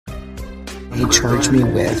He charged me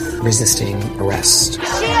with resisting arrest.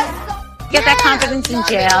 Get that confidence in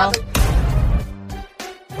jail.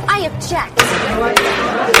 I object.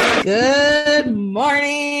 Good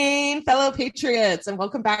morning, fellow patriots, and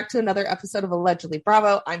welcome back to another episode of Allegedly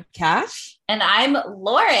Bravo. I'm Cash. And I'm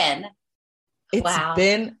Lauren. It's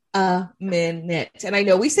been a minute. And I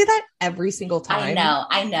know we say that every single time.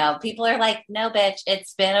 I know. People are like, no, bitch,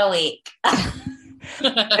 it's been a week.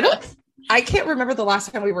 I can't remember the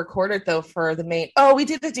last time we recorded, though, for the main. Oh, we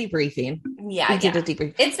did a debriefing. Yeah, we did a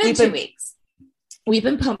debrief. It's been 2 weeks. We've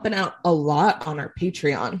been pumping out a lot on our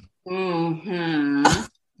Patreon. Mm-hmm.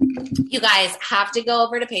 You guys have to go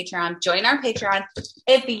over to Patreon, join our Patreon.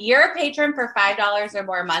 If you're a patron for $5 or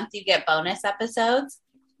more a month, you get bonus episodes.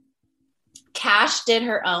 Cash did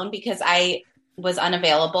her own because I was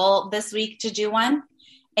unavailable this week to do one.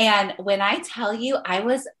 And when I tell you, I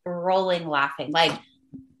was rolling laughing. Like,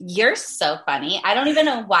 you're so funny. I don't even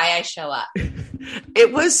know why I show up.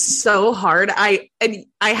 It was so hard. I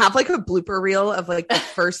have like a blooper reel of like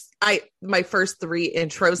my first 3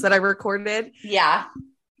 intros that I recorded. Yeah.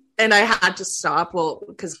 And I had to stop. Well,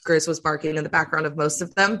 because Grizz was barking in the background of most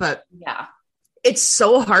of them, but yeah, it's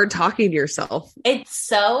so hard talking to yourself. It's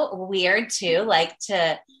so weird too.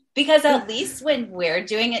 Because at least when we're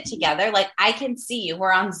doing it together, like I can see you,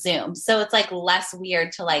 we're on Zoom. So it's like less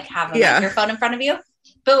weird to like have a microphone in front of you.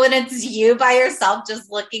 But when it's you by yourself,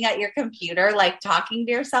 just looking at your computer, like talking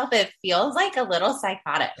to yourself, it feels like a little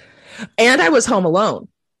psychotic. And I was home alone.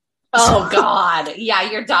 Oh, God.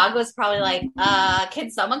 Yeah, your dog was probably like,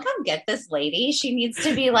 can someone come get this lady? She needs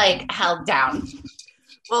to be like held down.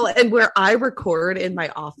 Well, and where I record in my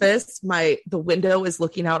office, the window is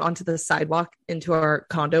looking out onto the sidewalk into our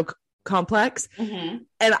condo complex. Mm-hmm.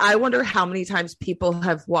 And I wonder how many times people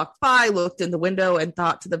have walked by, looked in the window and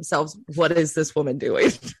thought to themselves, what is this woman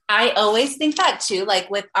doing? I always think that too. Like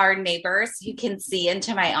with our neighbors, you can see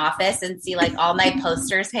into my office and see like all my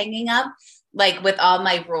posters hanging up, like with all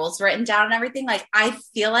my rules written down and everything. Like I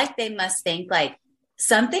feel like they must think like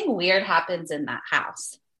something weird happens in that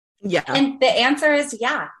house. Yeah. And the answer is,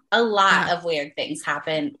 a lot of weird things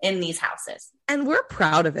happen in these houses. And we're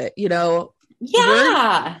proud of it, you know?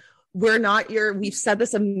 Yeah. We're not we've said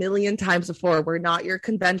this a million times before. We're not your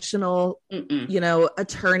conventional,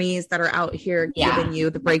 attorneys that are out here giving you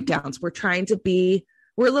the breakdowns. We're trying to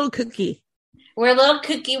we're a little kooky. We're a little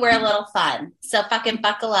kooky. We're a little fun. So fucking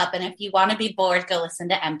buckle up. And if you want to be bored, go listen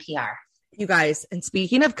to NPR. You guys, and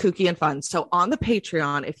speaking of kooky and fun, so on the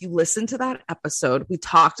Patreon, if you listen to that episode, we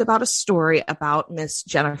talked about a story about Miss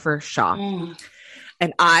Jennifer Shaw.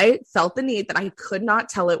 And I felt the need that I could not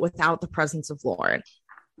tell it without the presence of Lauren.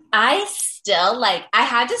 I still I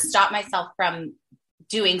had to stop myself from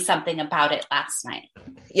doing something about it last night.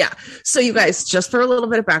 Yeah. So you guys, just for a little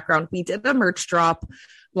bit of background, we did a merch drop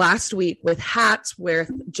last week with hats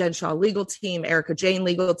with Jen Shaw legal team, Erica Jane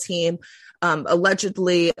legal team,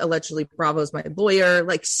 allegedly Bravo's my lawyer,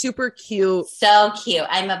 like super cute. So cute.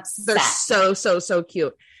 I'm obsessed. They're so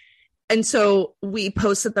cute. And so we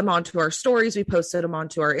posted them onto our stories. We posted them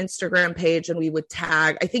onto our Instagram page and we would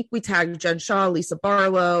I think we tagged Jen Shaw, Lisa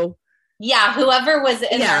Barlow. Yeah. Whoever was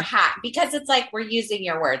in their hat, because it's like, we're using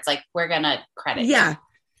your words. Like we're going to credit you.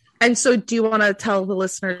 And so do you want to tell the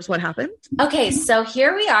listeners what happened? Okay. So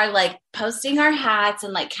here we are like posting our hats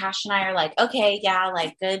and like Cash and I are like, okay,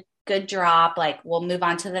 like good drop. Like we'll move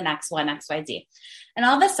on to the next one, XYZ. And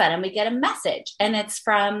all of a sudden we get a message and it's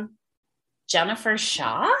from Jennifer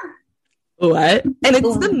Shaw. What? And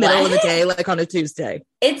it's the middle of the day, like on a Tuesday.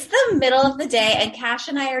 It's the middle of the day. And Cash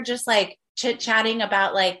and I are just like chit-chatting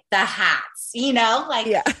about like the hats,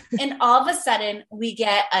 and all of a sudden we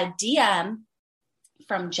get a DM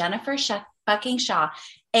from Jennifer fucking Shaw.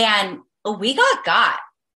 And we got.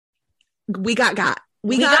 We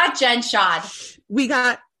got Jen Shaw. We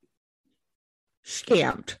got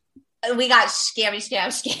scammed. We got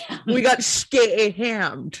scammed. We got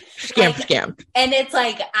scammed. And it's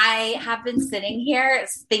like, I have been sitting here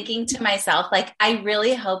thinking to myself, like, I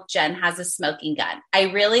really hope Jen has a smoking gun.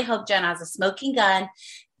 I really hope Jen has a smoking gun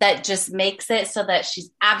that just makes it so that she's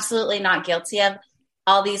absolutely not guilty of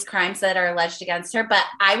all these crimes that are alleged against her. But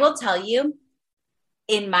I will tell you,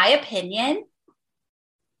 in my opinion,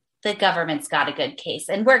 the government's got a good case.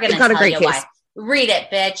 And we're going to tell you why. Read it,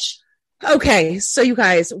 bitch. Okay, so you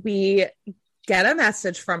guys, we get a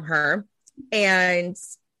message from her and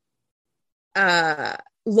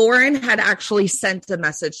Lauren had actually sent a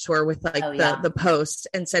message to her with the post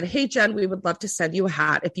and said, hey, Jen, we would love to send you a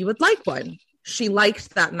hat if you would like one. She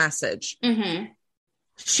liked that message. Mm-hmm.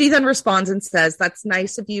 She then responds and says, that's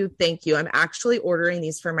nice of you. Thank you. I'm actually ordering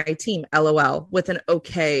these for my team. LOL with an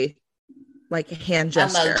okay, like hand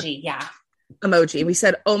gesture. Emoji. Yeah. emoji. We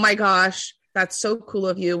said, oh my gosh, that's so cool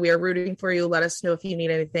of you. We are rooting for you. Let us know if you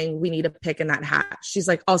need anything. We need a pic in that hat. She's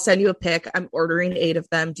like, I'll send you a pic. I'm ordering 8 of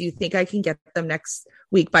them. Do you think I can get them next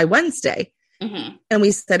week by Wednesday? Mm-hmm. And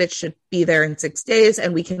we said it should be there in 6 days,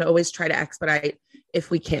 and we can always try to expedite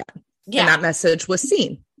if we can. Yeah. And that message was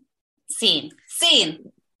seen. Seen.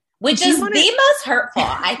 Which is the most hurtful,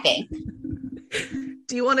 I think.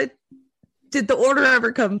 Did the order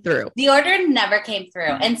ever come through? The order never came through.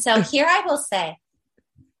 And so here I will say,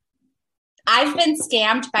 I've been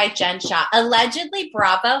scammed by Jen Shah. Allegedly,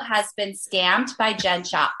 Bravo has been scammed by Jen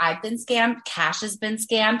Shah. I've been scammed. Cash has been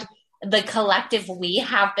scammed. The collective we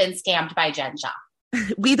have been scammed by Jen Shah.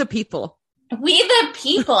 We the people.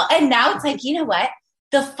 And now it's like, you know what?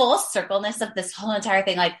 The full circleness of this whole entire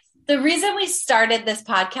thing, like, the reason we started this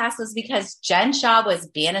podcast was because Jen Shah was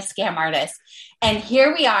being a scam artist. And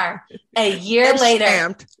here we are a year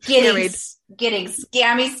later getting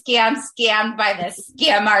scammed by the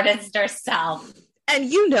scam artist herself. And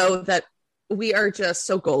you know that we are just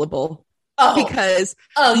so gullible. Because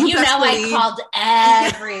I called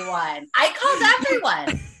everyone.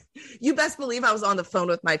 You best believe I was on the phone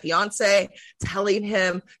with my fiance telling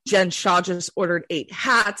him Jen Shah just ordered 8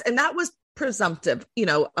 hats. And that was presumptive,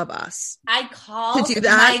 of us. I called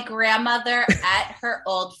my grandmother at her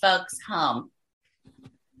old folks' home.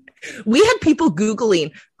 We had people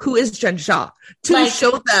Googling who is Jen Shah to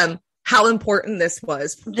show them how important this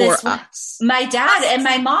was for us. My dad and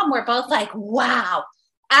my mom were both like, wow,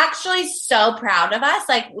 actually so proud of us.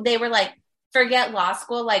 Like, they were like, forget law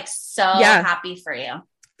school, like, so happy for you.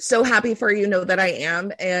 So happy for you, know that I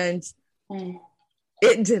am. And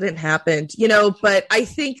it didn't happen, but I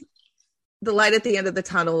think the light at the end of the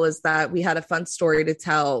tunnel is that we had a fun story to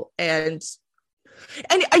tell. And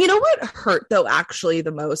you know what hurt though, actually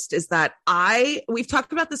the most is that we've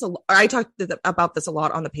talked about this a lot. I talked about this a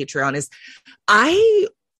lot on the Patreon is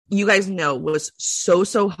you guys know, was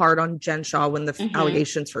so hard on Jen Shah when the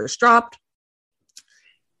allegations first dropped.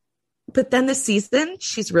 But then this season,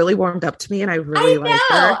 she's really warmed up to me, and I really like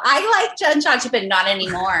her. I like Jen Shah, but not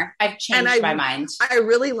anymore. I've changed my mind. I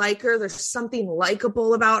really like her. There's something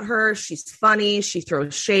likable about her. She's funny. She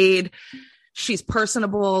throws shade. She's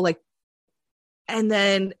personable.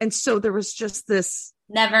 And so there was just this.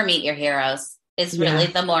 Never meet your heroes is really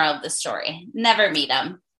the moral of the story. Never meet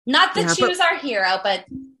them. Not that she was our hero, but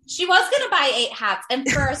she was going to buy 8 hats.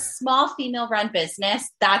 And for a small female-run business,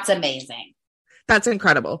 that's amazing. That's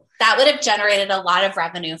incredible. That would have generated a lot of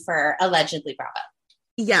revenue for allegedly Bravo.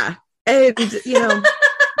 Yeah. And,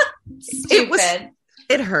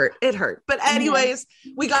 it hurt. But anyways,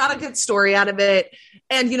 we got a good story out of it.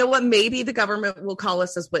 And you know what? Maybe the government will call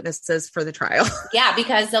us as witnesses for the trial. Yeah,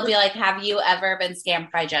 because they'll be like, have you ever been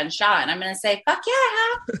scammed by Jen Shah? And I'm going to say, fuck yeah,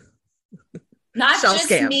 I have. Not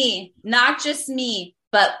just me,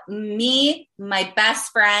 but me, my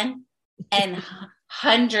best friend, and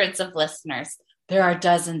hundreds of listeners. There are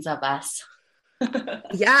dozens of us.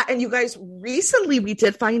 Yeah. And you guys, recently we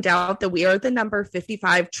did find out that we are the number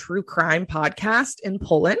 55 true crime podcast in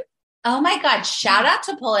Poland. Oh my God. Shout out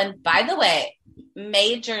to Poland. By the way,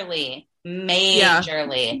 majorly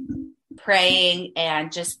praying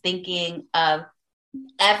and just thinking of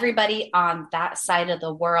everybody on that side of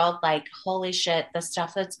the world. Like, holy shit, the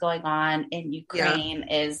stuff that's going on in Ukraine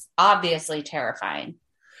is obviously terrifying.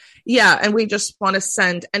 Yeah. And we just want to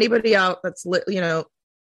send anybody out that's,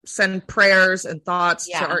 send prayers and thoughts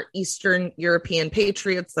to our Eastern European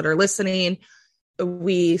patriots that are listening.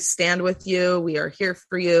 We stand with you. We are here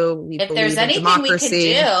for you. If there's anything democracy.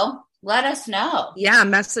 We can do, let us know. Yeah.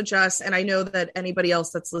 Message us. And I know that anybody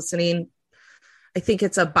else that's listening, I think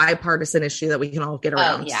it's a bipartisan issue that we can all get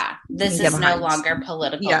around. Oh yeah. This is no longer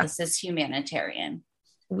political. Yeah. This is humanitarian.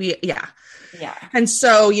 Yeah. And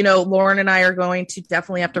so, Lauren and I are going to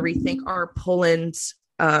definitely have to rethink our Poland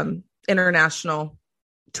international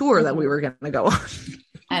tour that we were going to go on.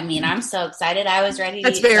 I mean, I'm so excited. I was ready to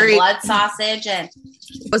eat some blood sausage, and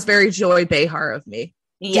it was very Joy Behar of me.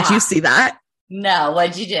 Yeah. Did you see that? No.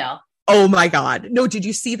 What'd you do? Oh my God. No. Did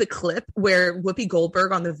you see the clip where Whoopi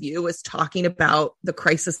Goldberg on The View was talking about the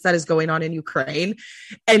crisis that is going on in Ukraine,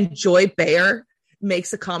 and Joy Behar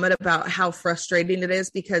makes a comment about how frustrating it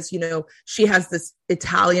is because, she has this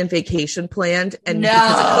Italian vacation planned, and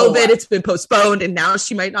because of COVID, it's been postponed, and now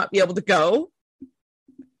she might not be able to go.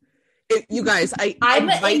 You guys, I'm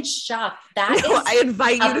in shock. I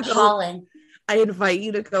invite you to go. I invite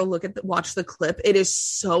you to go watch the clip. It is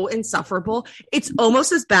so insufferable. It's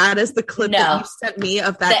almost as bad as the clip that you sent me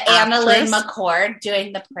of that the Anna Lynn McCord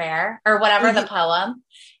doing the prayer or whatever the poem.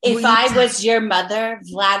 If I was your mother,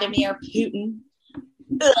 Vladimir Putin.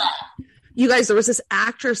 Ugh. You guys, there was this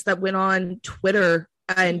actress that went on Twitter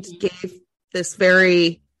and gave this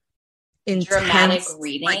very intense,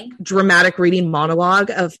 dramatic reading monologue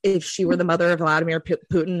of if she were the mother of Vladimir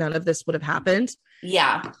Putin, none of this would have happened.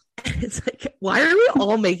 Yeah. It's like, why are we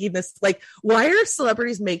all making this? Like, why are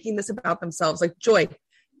celebrities making this about themselves? Like, Joy,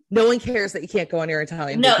 no one cares that you can't go on your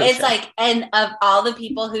Italian vacation. It's like, and of all the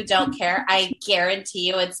people who don't care, I guarantee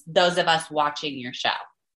you it's those of us watching your show.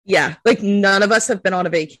 Yeah. Like, none of us have been on a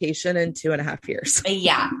vacation in 2.5 years.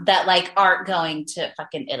 Yeah. That like aren't going to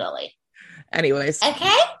fucking Italy. Anyways.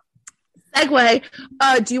 Okay.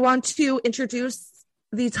 Segue. Do you want to introduce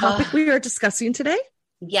the topic we are discussing today?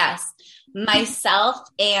 Yes. Myself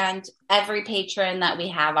and every patron that we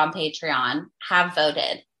have on Patreon have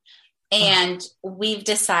voted. And we've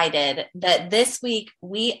decided that this week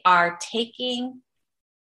we are taking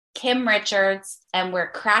Kim Richards and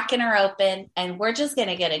we're cracking her open and we're just going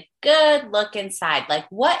to get a good look inside. Like,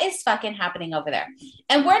 what is fucking happening over there?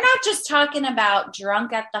 And we're not just talking about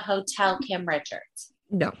drunk at the hotel Kim Richards.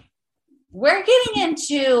 No. We're getting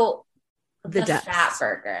into the depths. fat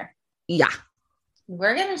burger. Yeah.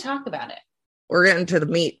 We're going to talk about it. We're getting to the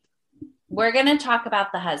meat. We're going to talk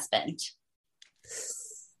about the husband.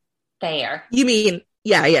 There. You mean,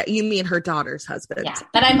 yeah. You mean her daughter's husband. Yeah.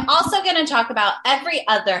 But I'm also going to talk about every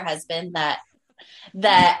other husband that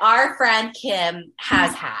our friend Kim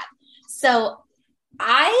has had. So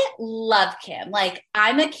I love Kim. Like,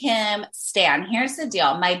 I'm a Kim stan. Here's the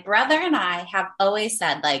deal. My brother and I have always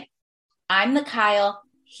said, like, I'm the Kyle,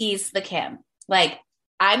 he's the Kim. Like,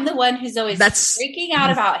 I'm the one who's always freaking out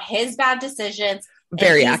about his bad decisions.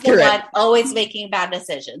 Very accurate. The one always making bad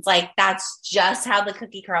decisions. Like, that's just how the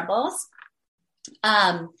cookie crumbles.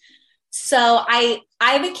 So I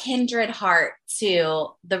have a kindred heart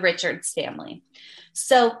to the Richards family.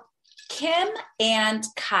 So Kim and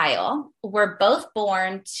Kyle were both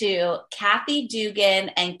born to Kathy Dugan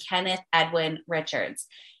and Kenneth Edwin Richards.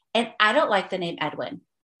 And I don't like the name Edwin.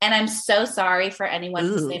 And I'm so sorry for anyone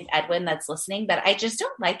who's named Edwin that's listening, but I just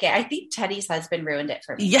don't like it. I think Teddy's husband ruined it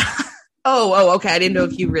for me. Yeah. Oh, okay. I didn't know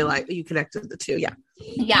if you realized you connected the two. Yeah.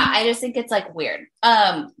 Yeah. I just think it's like weird.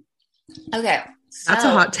 Okay. So, that's a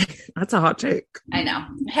hot take. That's a hot take. I know.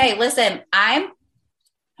 Hey, listen,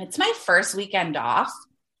 it's my first weekend off.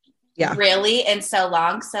 Yeah. Really, in so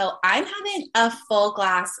long. So I'm having a full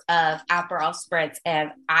glass of Aperol Spritz and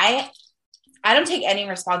I don't take any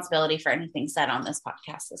responsibility for anything said on this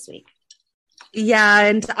podcast this week. Yeah,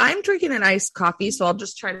 and I'm drinking an iced coffee, so I'll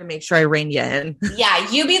just try to make sure I rein you in. Yeah,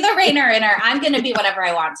 you be the reiner. I'm going to be whatever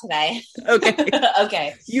I want today. Okay.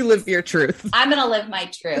 Okay. You live your truth. I'm going to live my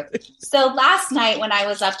truth. So last night when I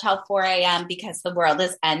was up till 4 a.m. because the world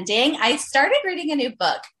is ending, I started reading a new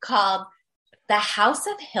book called The House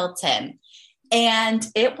of Hilton. And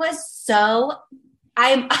it was so...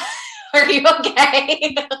 Are you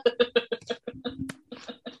okay?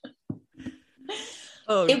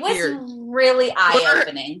 Oh, it was really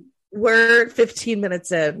eye-opening. We're 15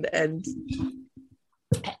 minutes in and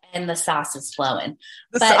the sauce is flowing.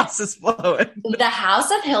 Sauce is flowing. The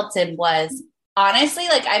House of Hilton was honestly,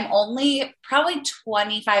 like, I'm only probably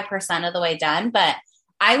 25% of the way done, but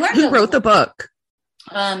I learned. Who wrote the book?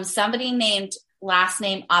 Somebody named last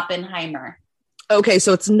name Oppenheimer. Okay,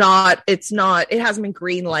 so it hasn't been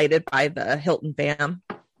green lighted by the Hilton fam.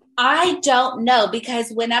 I don't know,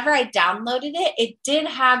 because whenever I downloaded it, it did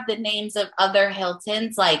have the names of other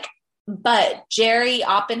Hiltons, but Jerry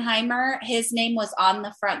Oppenheimer, his name was on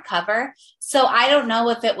the front cover. So I don't know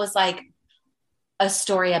if it was like a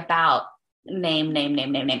story about name.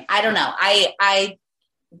 I don't know. I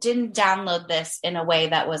didn't download this in a way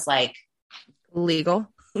that was like legal,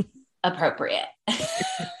 appropriate.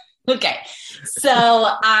 Okay. So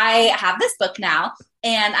I have this book now,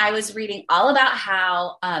 and I was reading all about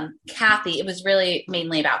how Kathy, it was really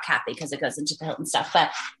mainly about Kathy because it goes into the Hilton stuff,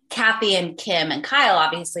 but Kathy and Kim and Kyle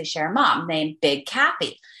obviously share a mom named Big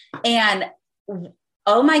Kathy. And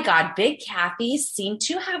oh my God, Big Kathy seemed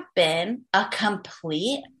to have been a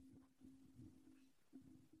complete,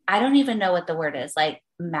 I don't even know what the word is, like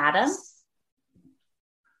madam.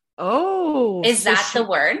 Oh. Is that the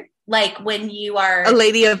word? Like when you are a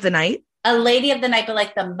lady of the night, but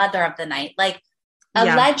like the mother of the night, like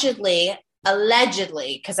allegedly,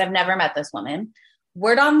 because I've never met this woman.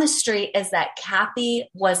 Word on the street is that Kathy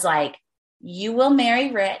was like, you will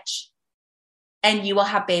marry rich and you will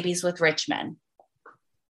have babies with rich men.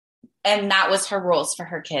 And that was her rules for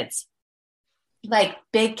her kids. Like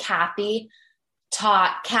Big Kathy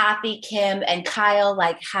taught Kathy, Kim, and Kyle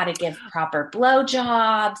like how to give proper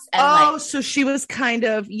blowjobs. And so she was kind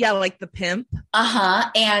of like the pimp.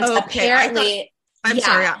 And okay. apparently, I'm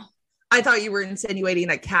sorry. I thought you were insinuating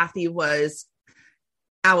that Kathy was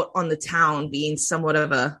out on the town being somewhat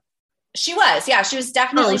of a. She was, yeah. She was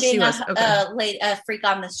definitely being a freak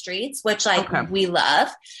on the streets, which we love.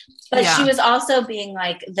 But she was also being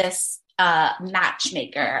like this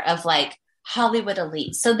matchmaker of like Hollywood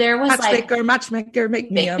elite. So there was matchmaker,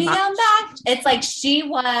 make me a match. It's like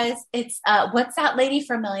what's that lady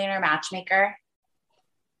from Millionaire Matchmaker?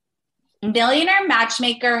 Millionaire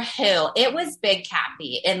Matchmaker who? It was Big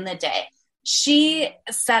Kathy in the day. She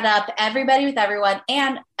set up everybody with everyone,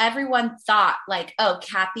 and everyone thought like, oh,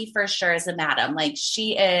 Kathy for sure is a madam. Like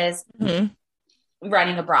she is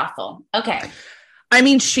running a brothel. Okay. I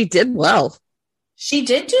mean, she did well. She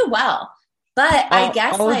did do well, but I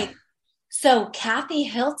guess so Kathy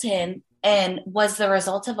Hilton was the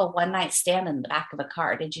result of a one-night stand in the back of a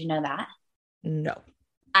car. Did you know that? No.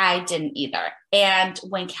 I didn't either. And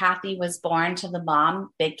when Kathy was born to the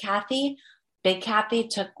mom, Big Kathy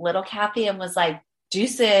took little Kathy and was like,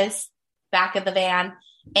 deuces, back of the van,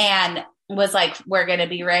 and was like, we're going to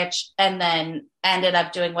be rich. And then ended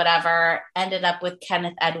up doing whatever, ended up with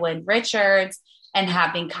Kenneth Edwin Richards and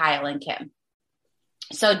having Kyle and Kim.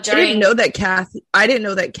 So I didn't know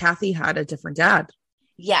that Kathy had a different dad.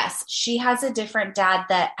 Yes, she has a different dad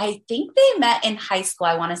that I think they met in high school.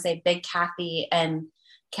 I want to say Big Kathy and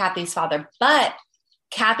Kathy's father, but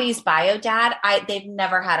Kathy's bio dad, they've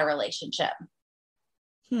never had a relationship.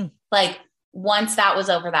 Like once that was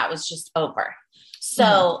over, that was just over.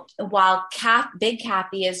 So while Big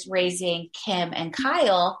Kathy is raising Kim and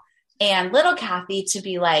Kyle and little Kathy to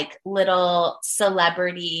be like little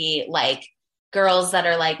celebrity, like girls that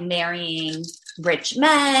are like marrying rich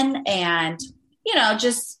men and, you know,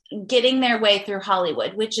 just getting their way through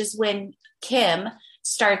Hollywood, which is when Kim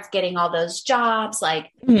starts getting all those jobs, like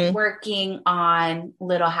working on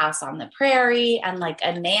Little House on the Prairie and like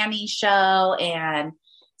a nanny show and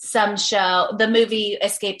some show, the movie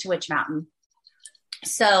Escape to Witch Mountain.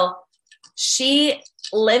 So she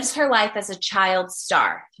lives her life as a child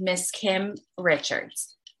star, Miss Kim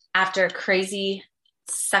Richards, after a crazy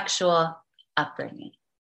sexual upbringing.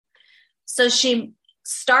 So she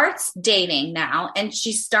starts dating now and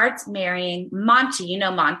she starts marrying Monty. You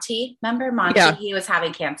know Monty? Remember Monty? Yeah. He was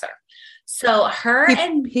having cancer. So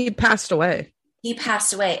he passed away. He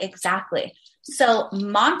passed away, exactly. So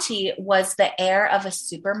Monty was the heir of a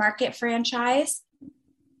supermarket franchise.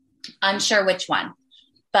 Unsure which one,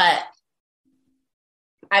 but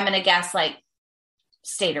I'm going to guess like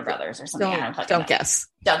Stater Brothers or something. Don't guess.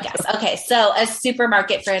 Don't guess. Okay. So a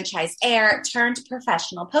supermarket franchise heir turned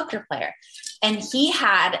professional poker player. And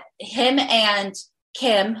him and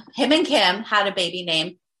Kim had a baby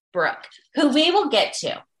named Brooke, who we will get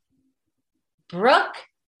to. Brooke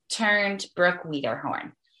turned Brooke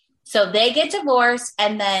Wiederhorn. So they get divorced,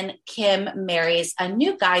 and then Kim marries a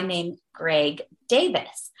new guy named Greg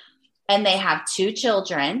Davis. And they have 2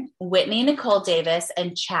 children, Whitney Nicole Davis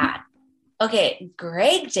and Chad. Okay,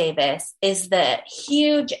 Greg Davis is the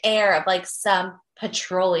huge heir of like some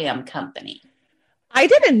petroleum company. I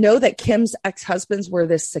didn't know that Kim's ex-husbands were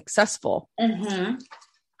this successful.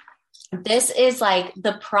 This is like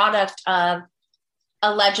the product of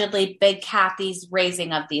allegedly Big Kathy's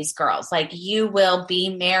raising of these girls. Like you will be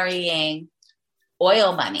marrying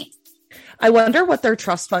oil money. I wonder what their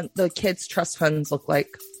the kids' trust funds look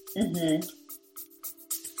like.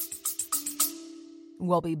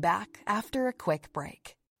 We'll be back after a quick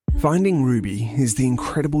break. Finding Ruby is the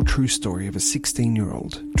incredible true story of a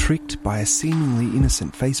 16-year-old tricked by a seemingly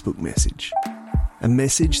innocent Facebook message. A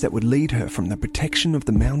message that would lead her from the protection of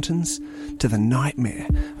the mountains to the nightmare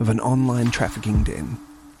of an online trafficking den.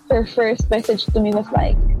 Her first message to me was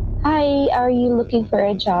like, "Hi, are you looking for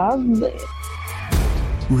a job?"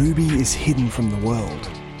 Ruby is hidden from the world,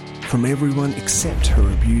 from everyone except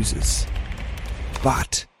her abusers.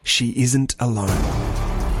 But she isn't alone.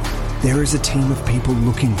 There is a team of people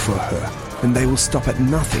looking for her, and they will stop at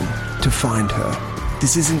nothing to find her.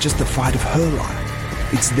 This isn't just the fight of her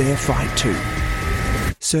life, it's their fight too.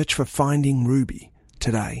 Search for Finding Ruby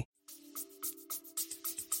today.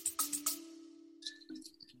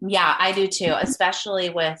 Yeah, I do too, especially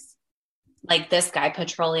with like this guy,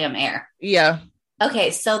 Petroleum Heir. Yeah.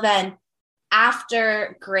 Okay, so then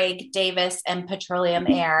after Greg Davis and Petroleum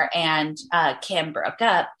Heir and Kim broke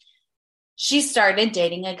up, she started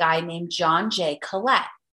dating a guy named John J. Collette.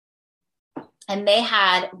 And they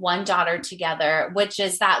had one daughter together, which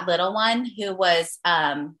is that little one who was,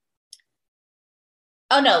 oh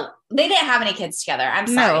no, they didn't have any kids together. I'm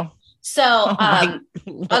sorry. No. So,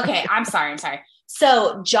 okay, I'm sorry.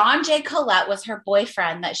 So John J. Collette was her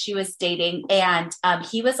boyfriend that she was dating. And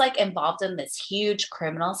he was like involved in this huge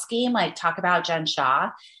criminal scheme, like talk about Jen Shaw.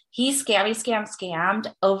 He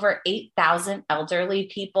scammed over 8,000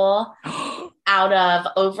 elderly people out of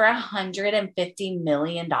over $150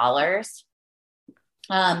 million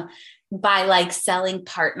by like selling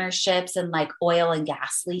partnerships and like oil and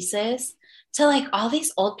gas leases to like all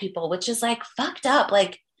these old people, which is like fucked up.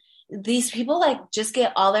 Like these people like just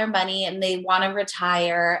get all their money and they want to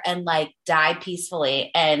retire and like die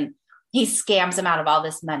peacefully. And he scams them out of all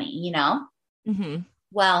this money, you know? Mm-hmm.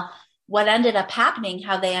 Well, what ended up happening,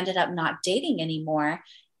 how they ended up not dating anymore,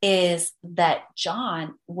 is that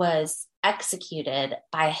John was executed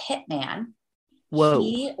by a hitman. Whoa.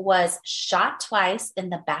 He was shot twice in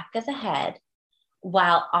the back of the head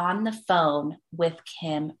while on the phone with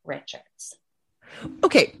Kim Richards.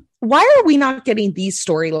 Okay. Why are we not getting these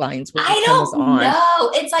storylines? I don't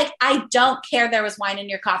know. It's like, I don't care there was wine in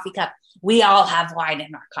your coffee cup. We all have wine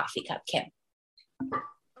in our coffee cup, Kim.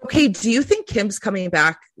 Okay, do you think Kim's coming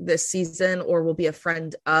back this season or will be a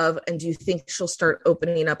friend of? And do you think she'll start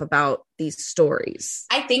opening up about these stories?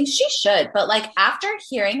 I think she should. But like after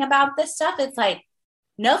hearing about this stuff, it's like,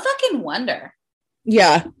 no fucking wonder.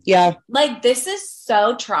 Yeah. Like this is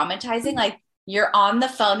so traumatizing. Like you're on the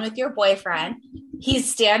phone with your boyfriend.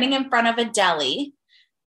 He's standing in front of a deli.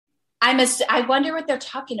 I wonder what they're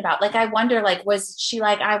talking about. Like, I wonder, like, was she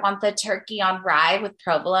like, I want the turkey on rye with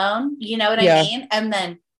provolone? You know what I mean? And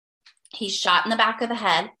then he's shot in the back of the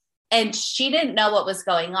head and she didn't know what was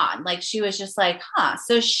going on. Like, she was just like, huh.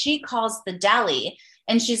 So she calls the deli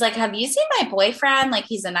and she's like, have you seen my boyfriend? Like,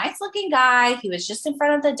 he's a nice looking guy. He was just in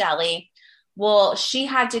front of the deli. Well, she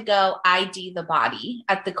had to go ID the body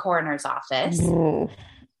at the coroner's office.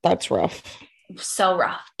 That's rough. So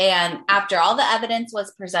rough. And after all the evidence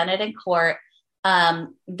was presented in court,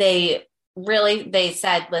 they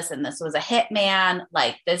said, listen, this was a hitman.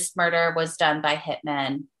 Like this murder was done by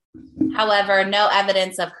hitmen. However, no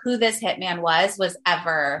evidence of who this hitman was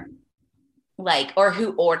ever like, or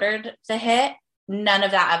who ordered the hit. None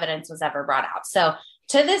of that evidence was ever brought out. So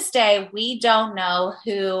to this day, we don't know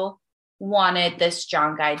who wanted this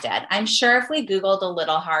John guy dead. I'm sure if we Googled a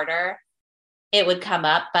little harder, it would come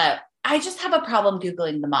up, but I just have a problem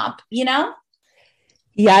Googling the mob, you know?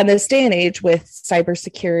 Yeah, in this day and age with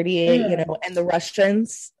cybersecurity, you know, and the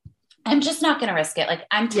Russians. I'm just not going to risk it. Like,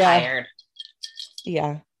 I'm tired.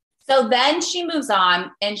 Yeah. So then she moves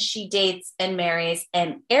on and she dates and marries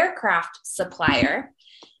an aircraft supplier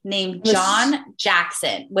named John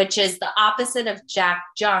Jackson, which is the opposite of Jack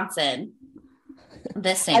Johnson,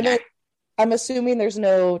 the singer. I'm assuming there's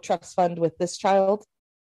no trust fund with this child.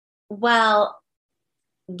 Well,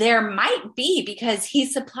 there might be because he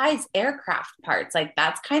supplies aircraft parts. Like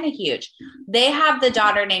that's kind of huge. They have the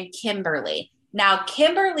daughter named Kimberly. Now,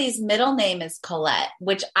 Kimberly's middle name is Colette,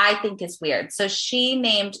 which I think is weird. So she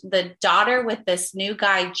named the daughter with this new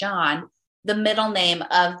guy, John, the middle name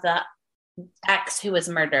of the ex who was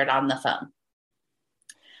murdered on the phone.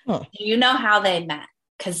 Huh. Do you know how they met?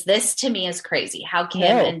 Because this to me is crazy how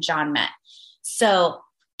Kim and John met. So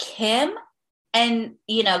Kim, and,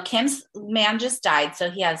 you know, Kim's man just died. So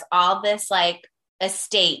he has all this like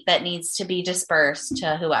estate that needs to be dispersed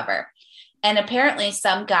to whoever. And apparently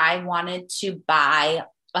some guy wanted to buy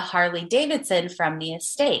a Harley Davidson from the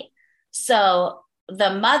estate. So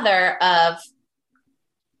the mother of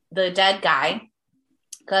the dead guy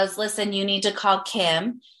goes, listen, you need to call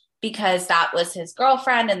Kim because that was his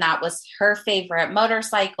girlfriend and that was her favorite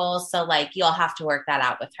motorcycle. So like, you'll have to work that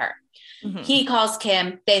out with her. Mm-hmm. He calls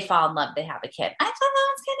Kim. They fall in love. They have a kid. I thought that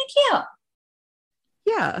was kind of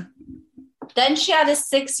cute. Yeah. Then she had a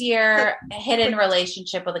 6-year hidden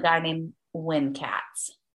relationship with a guy named Win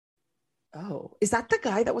Katz. Oh, is that the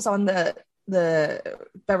guy that was on the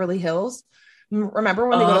Beverly Hills? Remember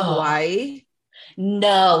when they go to Hawaii?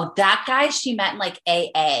 No, that guy she met in like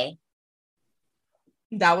AA.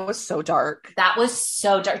 That was so dark.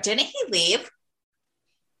 Didn't he leave?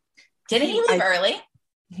 Didn't he leave early?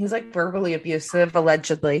 He was like verbally abusive,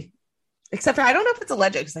 allegedly. Except for, I don't know if it's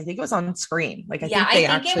alleged because I think it was on screen. Like, I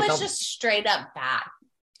think it was just straight up bad.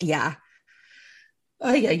 Yeah.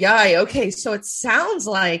 Okay, so it sounds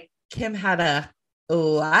like Kim had a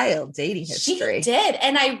wild dating history. She did,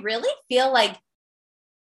 and I really feel like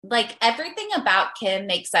everything about Kim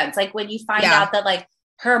makes sense. Like when you find out that like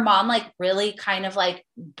her mom like really kind of like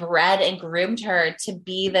bred and groomed her to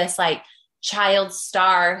be this like child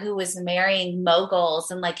star who was marrying moguls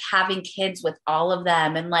and like having kids with all of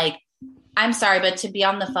them. And like, I'm sorry, but to be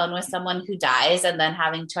on the phone with someone who dies and then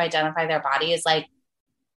having to identify their body is like,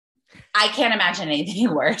 I can't imagine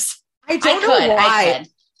anything worse. I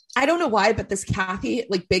don't know why, but this Kathy,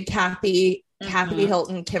 like Big Kathy, Kathy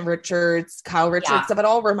Hilton, Kim Richards, Kyle Richards, stuff, it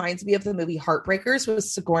all reminds me of the movie Heartbreakers with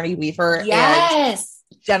Sigourney Weaver. Yes.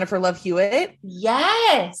 Jennifer Love Hewitt.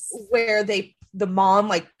 Yes. Where the mom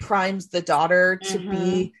like primes the daughter to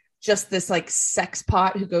be just this like sex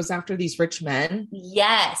pot who goes after these rich men.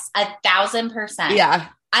 Yes. 1,000%. Yeah.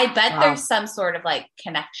 I bet there's some sort of like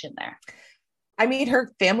connection there. I mean,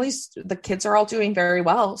 her family's, the kids are all doing very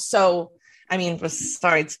well. So, I mean,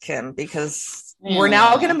 besides Kim, because we're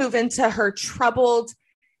now going to move into her troubled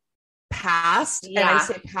past. And I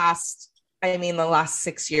say past, I mean, the last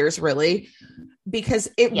 6 years, really, because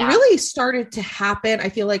it really started to happen. I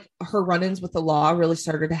feel like her run-ins with the law really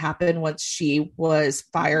started to happen once she was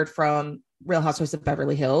fired from Real Housewives of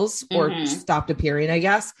Beverly Hills, or stopped appearing, I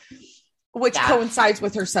guess, which coincides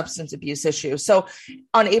with her substance abuse issue. So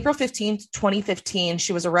on April 15th, 2015,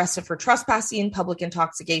 she was arrested for trespassing, public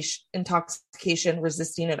intoxication,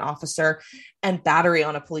 resisting an officer, and battery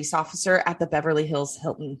on a police officer at the Beverly Hills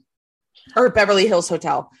Hotel.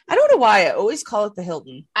 I don't know why I always call it the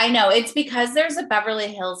Hilton. I know, it's because there's a Beverly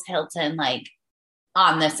Hills Hilton like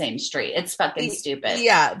on the same street. It's fucking stupid.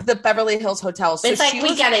 Yeah, the Beverly Hills Hotel. So it's like,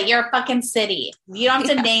 we get it. You're a fucking city. You don't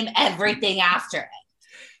have to name everything after it.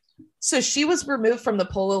 So she was removed from the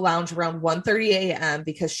Polo Lounge around 1:30 a.m.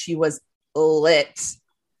 because she was lit.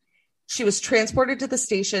 She was transported to the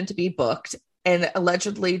station to be booked. And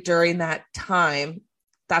allegedly during that time,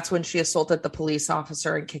 that's when she assaulted the police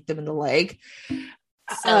officer and kicked him in the leg.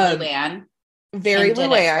 So Luann. Very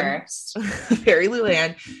Luann.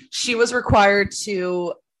 She was required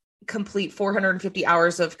to complete 450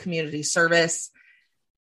 hours of community service.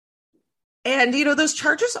 And, you know, those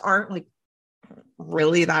charges aren't like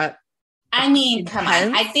really that. I mean, come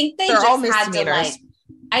on. I think they're just all had to like,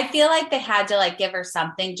 I feel like they had to like give her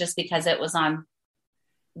something just because it was on.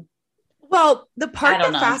 Well, the part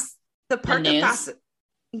that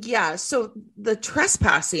yeah. So the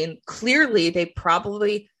trespassing, clearly they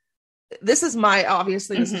probably, this is my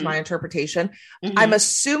interpretation. I'm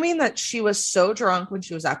assuming that she was so drunk when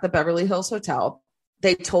she was at the Beverly Hills Hotel.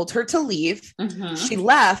 They told her to leave. She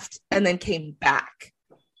left and then came back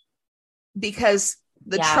because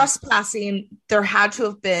the trespassing, there had to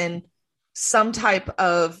have been some type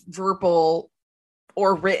of verbal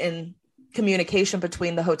or written communication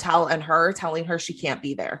between the hotel and her telling her she can't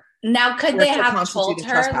be there. Now, could they have told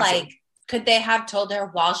her, like, could they have told her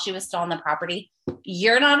while she was still on the property,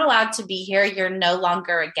 you're not allowed to be here, you're no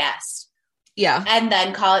longer a guest? Yeah. And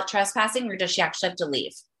then call it trespassing, or does she actually have to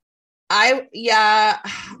leave? I'm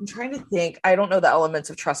trying to think. I don't know the elements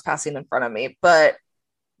of trespassing in front of me, but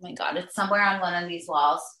oh my God, it's somewhere on one of these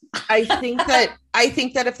walls. I think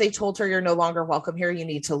that if they told her you're no longer welcome here, you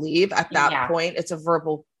need to leave. At that point, it's a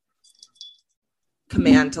verbal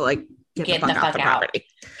command to like get the fuck out the property.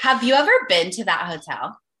 Have you ever been to that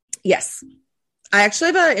hotel? Yes. I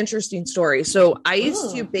actually have an interesting story. So I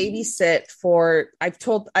used to babysit for,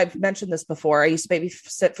 I've mentioned this before. I used to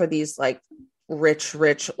babysit for these like rich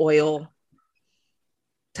oil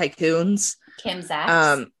tycoons. Kim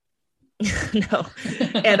Zach. No.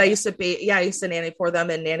 And I used to nanny for them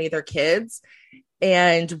and nanny their kids.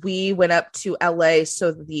 And we went up to LA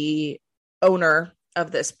so the owner of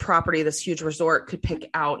this property, this huge resort, could pick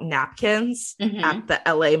out napkins at the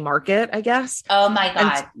LA market, I guess. Oh my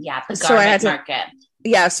God. The garment market.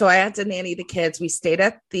 Yeah. So I had to nanny the kids. We stayed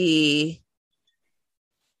at the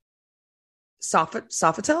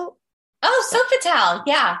Sofitel. Oh, Sofitel.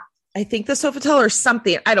 Yeah. I think the Sofitel or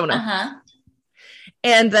something. I don't know.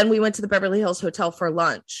 And then we went to the Beverly Hills Hotel for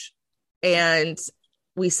lunch, and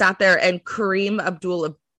we sat there, and Kareem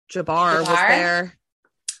Abdul-Jabbar was there.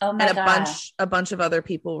 Oh my God. A bunch of other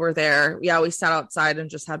people were there. Yeah, we sat outside and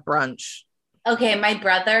just had brunch. Okay, my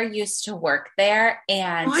brother used to work there,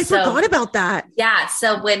 and I forgot about that. Yeah,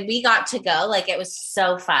 so when we got to go, like it was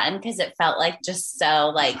so fun because it felt like just so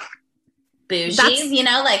like bougie, you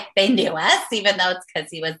know, like they knew us, even though it's because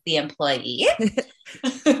he was the employee.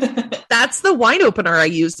 That's the wine opener I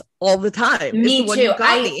use all the time. Me too.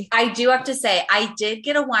 I do have to say, I did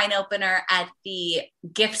get a wine opener at the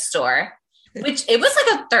gift store, which it was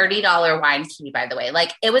like a $30 wine key, by the way.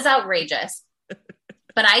 Like it was outrageous.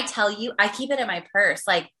 But I tell you, I keep it in my purse.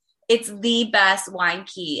 Like it's the best wine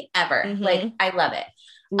key ever. Like I love it.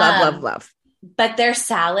 Love. But their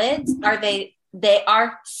salads they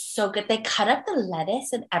are so good. They cut up the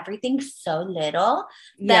lettuce and everything so little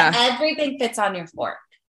that everything fits on your fork.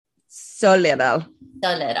 So little.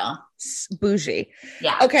 So little. Bougie.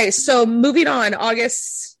 Yeah. Okay. So moving on,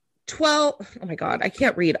 August I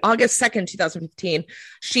can't read. August 2nd, 2015.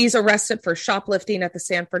 She's arrested for shoplifting at the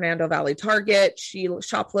San Fernando Valley Target. She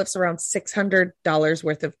shoplifts around $600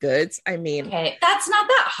 worth of goods. I mean, okay, that's not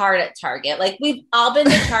that hard at Target. Like, we've all been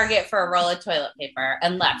to Target for a roll of toilet paper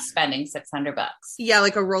and left spending $600. Yeah,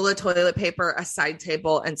 like a roll of toilet paper, a side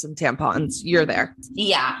table, and some tampons. You're there.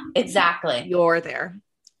 Yeah, exactly. You're there.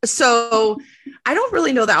 So I don't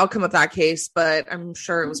really know the outcome of that case, but I'm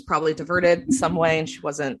sure it was probably diverted some way, and she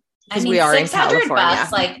wasn't. I mean, we are in $600, California.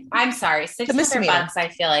 like, I'm sorry, $600, I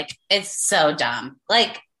feel like it's so dumb.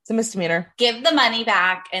 Like, it's a misdemeanor. Give the money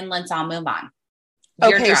back and let's all move on.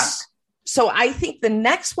 You're okay, drunk. So I think the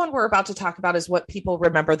next one we're about to talk about is what people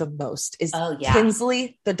remember the most is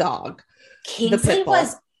Kinsley the dog. Kinsley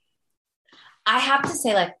was, I have to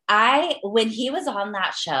say, like, when he was on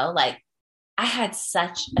that show, like, I had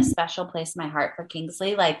such a special place in my heart for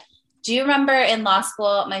Kinsley. Like, do you remember in law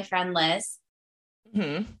school, my friend Liz?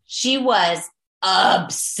 Mm-hmm. She was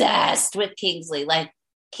obsessed with Kingsley. Like,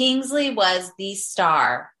 Kingsley was the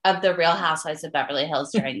star of the Real Housewives of Beverly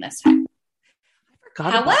Hills during this time.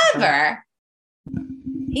 However,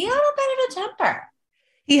 he had a bit of a temper.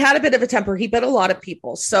 He had a bit of a temper. He bit a lot of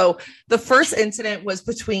people. So the first incident was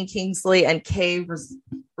between Kingsley and Kay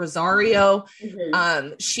Rosario.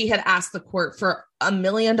 Mm-hmm. She had asked the court for $1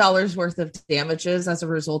 million worth of damages as a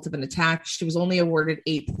result of an attack. She was only awarded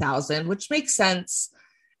 $8,000, which makes sense.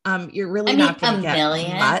 You're really not going to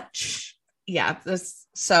get much. Yeah.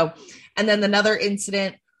 And then another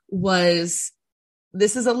incident was,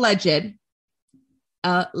 this is alleged,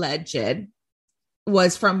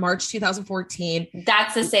 was from March 2014.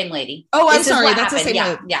 That's the same lady. Oh, I'm sorry. That's the same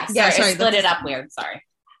lady. Yeah. Sorry. Split it up weird.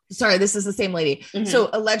 Sorry. This is the same lady. Mm-hmm. So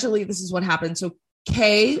allegedly this is what happened. So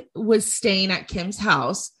Kay was staying at Kim's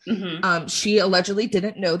house. Mm-hmm. She allegedly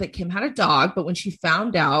didn't know that Kim had a dog, but when she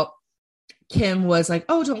found out, Kim was like,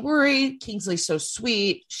 "Oh, don't worry. Kingsley's so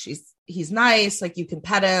sweet. He's nice. Like, you can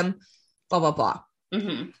pet him, blah, blah, blah."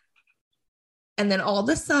 Mm-hmm. And then all of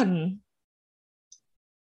a sudden,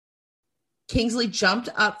 Kingsley jumped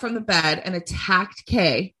up from the bed and attacked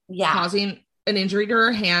Kay, causing an injury to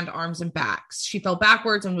her hand, arms, and back. She fell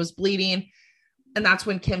backwards and was bleeding. And that's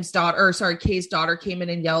when Kay's daughter came in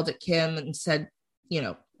and yelled at Kim and said, we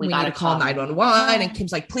need to call 911. And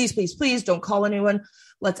Kim's like, please, please, please don't call anyone.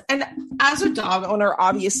 And as a dog owner,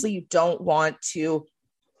 obviously you don't want to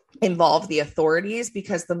involve the authorities,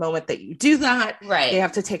 because the moment that you do that, they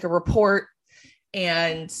have to take a report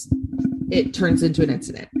and it turns into an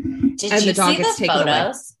incident. Did you see the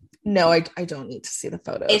photos? No, I don't need to see the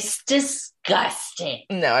photos. It's disgusting.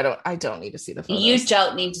 No, I don't need to see the photos. You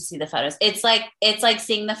don't need to see the photos. It's like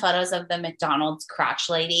seeing the photos of the McDonald's crotch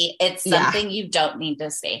lady. It's something you don't need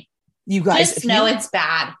to see. You guys just know it's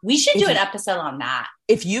bad. We should do an episode on that.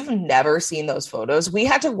 If you've never seen those photos, we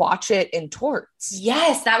had to watch it in torts.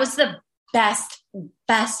 Yes, that was the best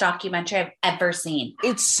documentary I've ever seen.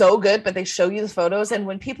 It's so good, but they show you the photos, and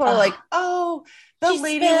when people are like, "Oh, the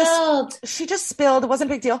lady she just spilled. It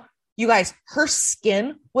wasn't a big deal." You guys, her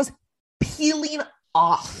skin was peeling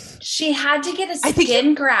off. She had to get a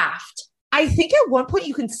skin graft. I think at one point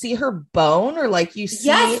you can see her bone, or like you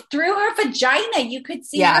see through her vagina, you could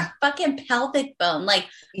see her fucking pelvic bone. Like,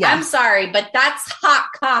 I'm sorry, but that's hot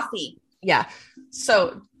coffee. Yeah.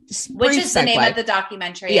 So, which is the name of the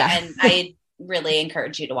documentary, and I really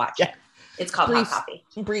encourage you to watch it. It's called Hot Coffee.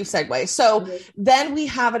 Brief segue. So then we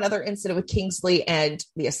have another incident with Kingsley and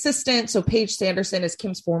the assistant. So Paige Sanderson is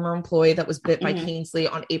Kim's former employee that was bit by Kingsley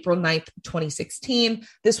on April 9th, 2016.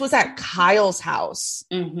 This was at Kyle's house.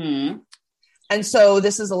 Mm-hmm. And so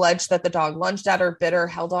this is alleged that the dog lunged at her, bit her,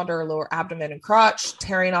 held onto her lower abdomen and crotch,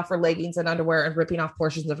 tearing off her leggings and underwear and ripping off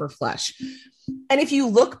portions of her flesh. And if you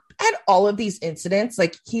look at all of these incidents,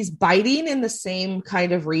 like, he's biting in the same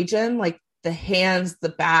kind of region, like the hands, the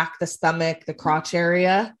back, the stomach, the crotch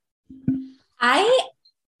area. I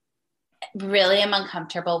really am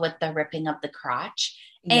uncomfortable with the ripping of the crotch.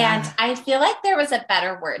 Yeah. And I feel like there was a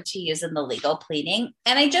better word to use in the legal pleading.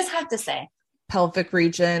 And I just have to say, pelvic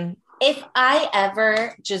region. If I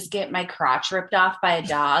ever just get my crotch ripped off by a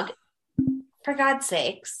dog, for God's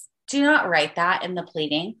sakes, do not write that in the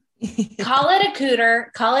pleading. Call it a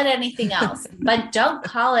cooter, call it anything else, but don't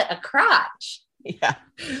call it a crotch. Yeah.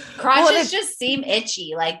 Crotches just seem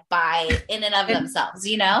itchy, like in and of themselves,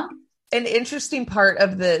 An interesting part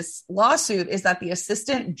of this lawsuit is that the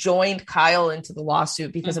assistant joined Kyle into the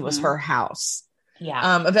lawsuit because it was her house.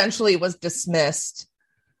 Yeah. Eventually it was dismissed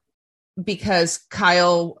because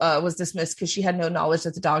Kyle was dismissed because she had no knowledge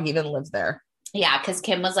that the dog even lived there. Yeah, because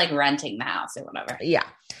Kim was like renting the house or whatever. Yeah.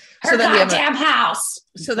 Her goddamn house.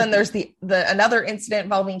 So then there's the another incident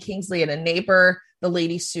involving Kingsley and a neighbor. the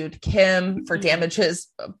lady sued Kim for damages,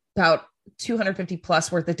 about 250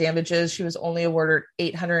 plus worth of damages. She was only awarded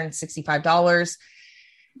 $865.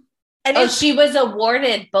 And she was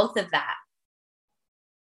awarded both of that.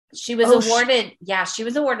 She was awarded. She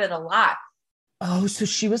was awarded a lot. Oh, so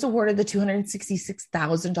she was awarded the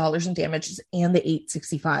 $266,000 in damages and the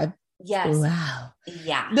 $865. Yes. Wow.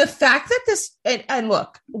 Yeah. The fact that this, and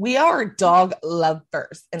look, we are dog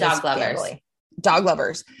lovers in this lovers. family. Dog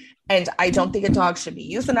lovers. And I don't think a dog should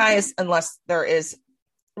be euthanized unless there is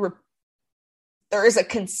a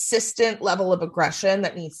consistent level of aggression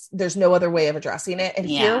there's no other way of addressing it. And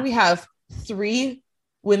here we have 3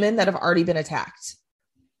 women that have already been attacked.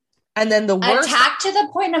 And then the worst, attacked to the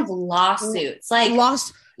point of lawsuits, like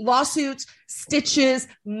lawsuits, stitches,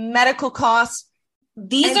 medical costs.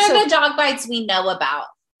 These are the dog bites we know about.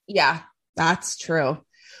 Yeah, that's true.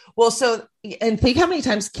 Well, and think how many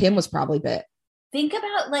times Kim was probably bit. Think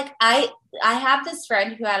about, like, I have this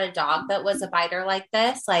friend who had a dog that was a biter like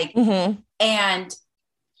this, like, and,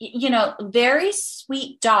 you know, very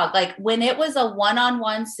sweet dog. Like, when it was a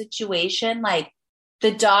one-on-one situation, like,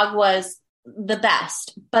 the dog was the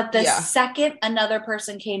best. But the second another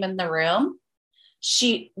person came in the room,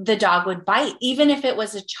 the dog would bite, even if it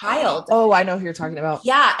was a child. Oh, I know who you're talking about.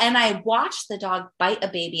 Yeah. And I watched the dog bite a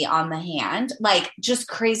baby on the hand, like, just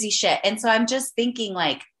crazy shit. And so I'm just thinking,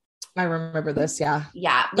 like, I remember this. Yeah.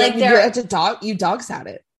 Yeah. Like, you dogs had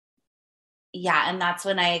it. Yeah. And that's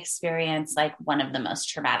when I experienced, like, one of the most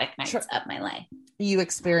traumatic nights of my life. You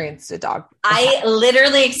experienced a dog. I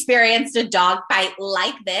literally experienced a dog bite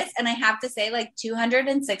like this. And I have to say, like,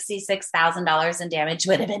 $266,000 in damage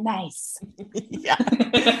would have been nice. Yeah.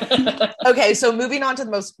 Okay. So moving on to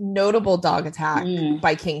the most notable dog attack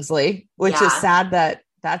by Kingsley, which is sad that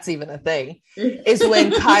that's even a thing, is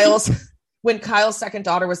when Kyle's second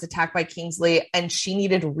daughter was attacked by Kingsley and she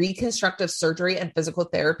needed reconstructive surgery and physical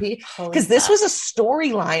therapy. Because this was a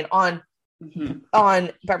storyline on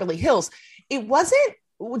Beverly Hills. It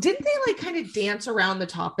didn't they, like, kind of dance around the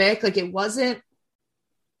topic? Like, it wasn't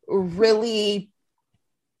really.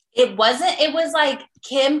 It was like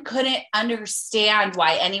Kim couldn't understand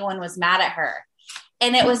why anyone was mad at her.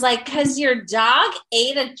 And it was like, because your dog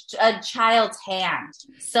ate a child's hand.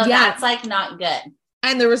 So that's, like, not good.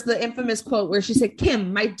 And there was the infamous quote where she said,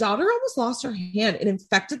 Kim, my daughter almost lost her hand. It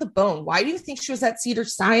infected the bone. Why do you think she was at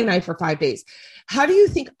Cedars-Sinai for 5 days? How do you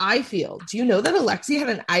think I feel? Do you know that Alexi had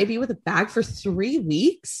an IV with a bag for 3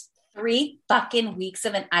 weeks? 3 fucking weeks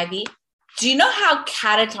of an IV? Do you know how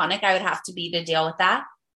catatonic I would have to be to deal with that?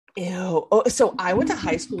 Ew. Oh, so I went to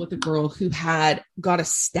high school with a girl who got a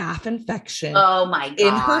staph infection. Oh my God.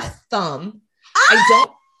 In her thumb.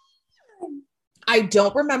 I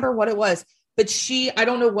don't remember what it was. But I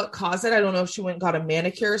don't know what caused it. I don't know if she went and got a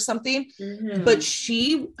manicure or something, but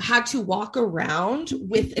she had to walk around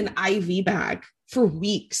with an IV bag for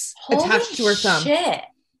weeks attached to her thumb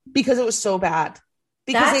because it was so bad.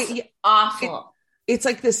 Because that's awful. It's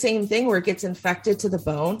like the same thing where it gets infected to the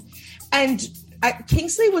bone. And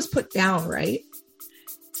Kingsley was put down, right?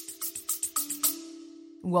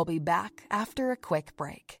 We'll be back after a quick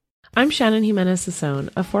break. I'm Shannon Jimenez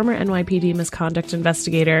Sasson, a former NYPD misconduct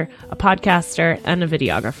investigator, a podcaster, and a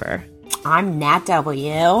videographer. I'm Nat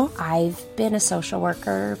W. I've been a social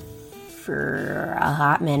worker for a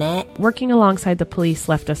hot minute. Working alongside the police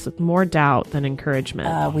left us with more doubt than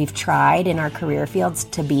encouragement. We've tried in our career fields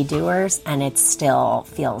to be doers, and it still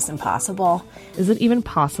feels impossible. Is it even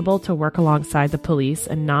possible to work alongside the police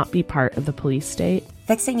and not be part of the police state?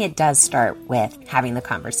 Fixing it does start with having the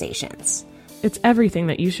conversations. It's everything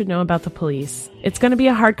that you should know about the police. It's going to be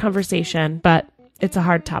a hard conversation, but it's a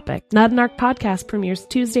hard topic. Not an Arc podcast premieres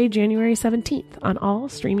Tuesday, January 17th on all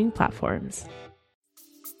streaming platforms.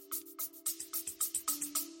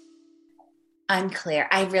 Unclear.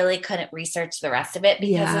 I really couldn't research the rest of it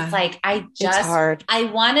because it's like, it's hard. I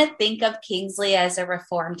want to think of Kingsley as a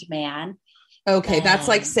reformed man. Okay, that's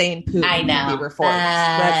like saying Putin I know. be reformed.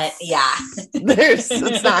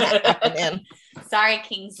 It's not happening. Sorry,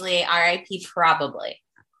 Kingsley. R.I.P. probably.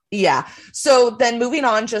 Yeah. So then moving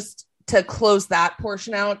on, just to close that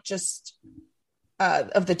portion out, just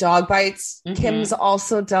of the dog bites, Kim's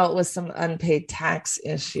also dealt with some unpaid tax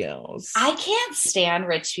issues. I can't stand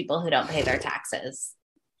rich people who don't pay their taxes.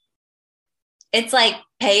 It's like,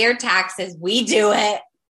 pay your taxes. We do it.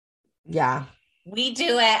 Yeah. We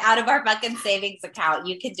do it out of our fucking savings account.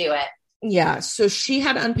 You can do it. Yeah. So she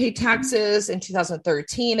had unpaid taxes in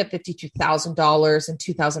 2013 at $52,000. In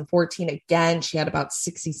 2014, again, she had about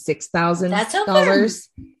 $66,000. That's over.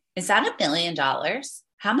 Is that $1 million?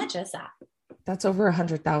 How much is that? That's over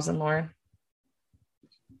 100,000, Lauren.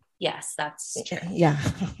 Yes, that's true. Yeah.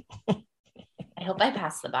 I hope I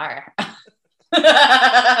pass the bar.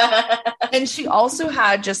 And she also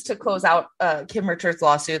had, just to close out Kim Richards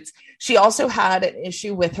lawsuits, she also had an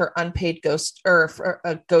issue with her unpaid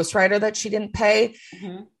ghostwriter that she didn't pay.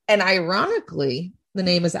 Mm-hmm. And ironically, the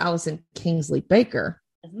name is Allison Kingsley Baker.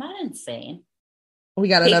 Isn't that insane? We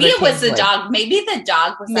got maybe another. Maybe it was Kingsley. the dog. Maybe the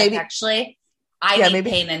dog was like, actually, I need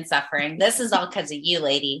pain and suffering. This is all because of you,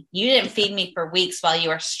 lady. You didn't feed me for weeks while you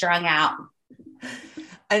were strung out.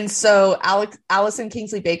 And so Allison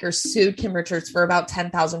Kingsley Baker sued Kim Richards for about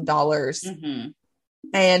 $10,000. Mm-hmm.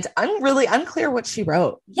 And I'm really unclear what she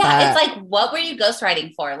wrote. Yeah, it's like, what were you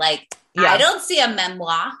ghostwriting for? Like, I don't see a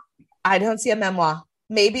memoir. I don't see a memoir.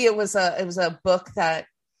 Maybe it was a book that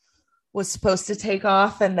was supposed to take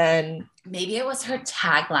off, and then maybe it was her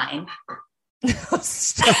tagline.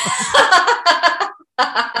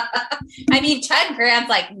 I mean, 10 grand's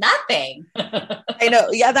like nothing. I know.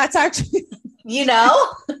 Yeah, that's actually,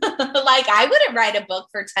 like I wouldn't write a book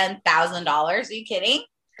for $10,000. Are you kidding?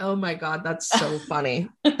 Oh my God. That's so funny.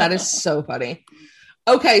 That is so funny.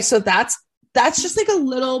 Okay. So that's just like a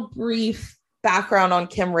little brief background on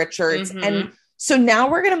Kim Richards. Mm-hmm. And so now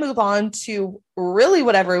we're going to move on to really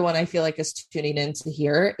what everyone I feel like is tuning in to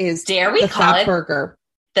hear is dare we the call Fat it Burger.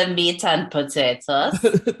 The meat and potatoes.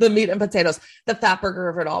 The meat and potatoes. The Fat Burger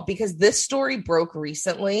of it all. Because this story broke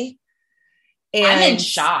recently. And I'm in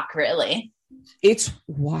shock, really. It's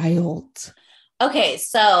wild. Okay,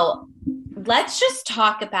 so let's just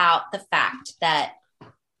talk about the fact that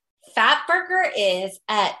Fat Burger is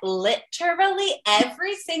at literally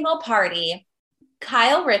every single party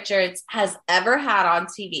Kyle Richards has ever had on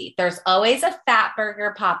TV. There's always a Fat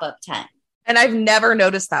Burger pop-up tent. And I've never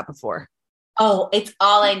noticed that before. Oh, it's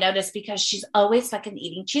all I noticed because she's always fucking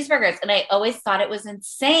eating cheeseburgers. And I always thought it was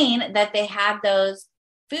insane that they had those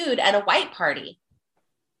food at a white party.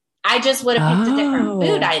 I just would have picked a different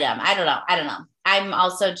food item. I don't know. I'm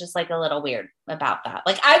also just like a little weird about that.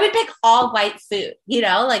 Like I would pick all white food,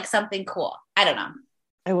 like something cool. I don't know.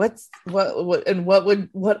 And what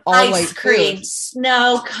all ice white cream, food?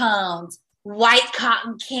 Snow cones, white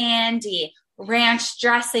cotton candy, ranch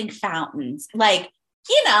dressing fountains, like,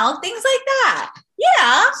 things like that.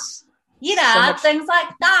 Yeah. Things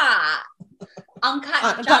like that.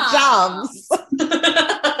 Uncut jams.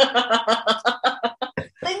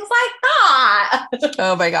 Things like that.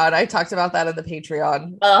 Oh my God. I talked about that in the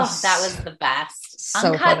Patreon. Oh, that was the best.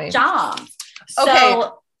 So Uncut funny. jams. Okay.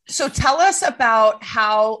 So tell us about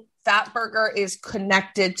how Fat Burger is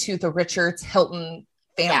connected to the Richards Hilton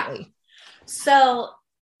family. Yeah. So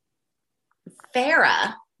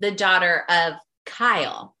Farrah, the daughter of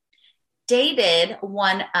Kyle, dated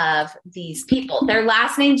one of these people. Their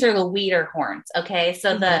last names are the Wiederhorns. Okay.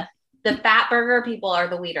 So the Fat Burger people are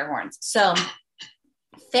the Wiederhorns. So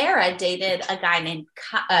Farrah dated a guy named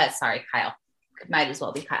Kyle. Might as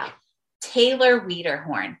well be Kyle. Taylor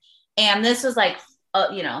Wiederhorn. And this was like,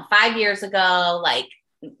 5 years ago. Like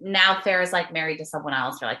now Farrah's like married to someone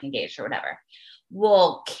else or like engaged or whatever.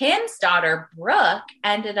 Well, Kim's daughter, Brooke,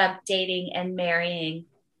 ended up dating and marrying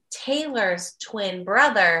Taylor's twin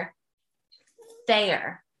brother,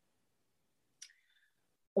 Thayer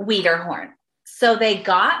Wiederhorn. So they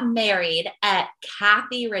got married at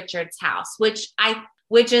Kathy Richards' house, which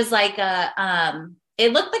is like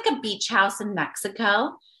it looked like a beach house in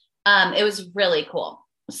Mexico. It was really cool.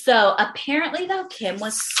 So apparently though, Kim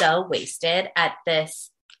was so wasted at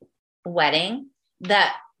this wedding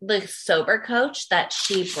that the sober coach that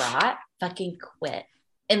she brought fucking quit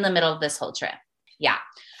in the middle of this whole trip. Yeah.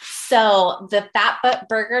 So the Fat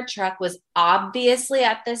Burger truck was obviously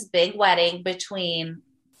at this big wedding between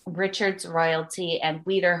Richards royalty and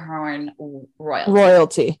Wiederhorn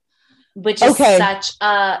royalty. Which is such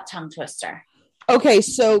a tongue twister. Okay,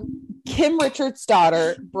 so Kim Richards'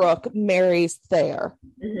 daughter, Brooke, marries Thayer.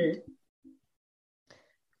 Mm-hmm.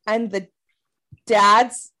 And the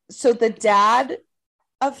dad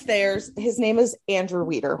of Thayer's, his name is Andrew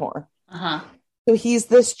Wiederhorn. Uh-huh. So he's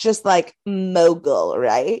this just like mogul,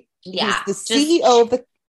 right? Yeah. He's the CEO of the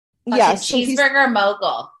cheeseburger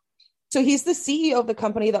mogul. So he's the CEO of the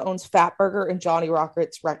company that owns Fat Burger and Johnny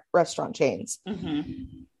Rockets restaurant chains.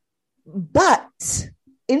 Mm-hmm. But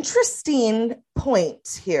interesting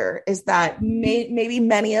point here is that maybe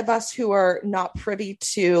many of us who are not privy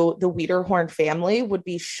to the Wiederhorn family would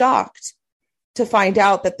be shocked to find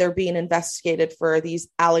out that they're being investigated for these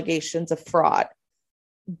allegations of fraud.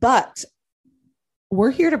 But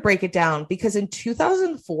we're here to break it down because in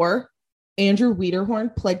 2004, Andrew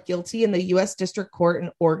Wiederhorn pled guilty in the U.S. District Court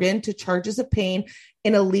in Oregon to charges of paying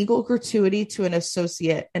an illegal gratuity to an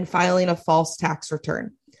associate and filing a false tax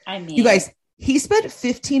return. I mean, you guys, He spent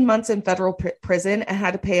 15 months in federal prison and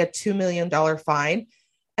had to pay a $2 million fine.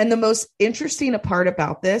 And the most interesting part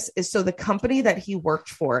about this is, so the company that he worked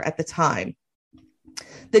for at the time,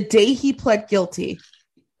 the day he pled guilty,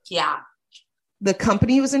 the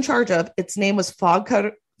company he was in charge of, its name was Fog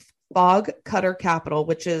Cutter Capital,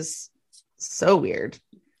 which is so weird.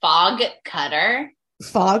 Fog Cutter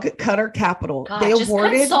Capital. God, they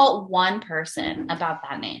awarded, just consult one person about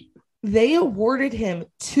that name. They awarded him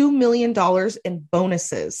 $2 million in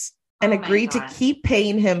bonuses and agreed to keep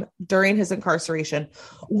paying him during his incarceration.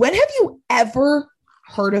 When have you ever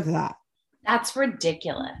heard of that? That's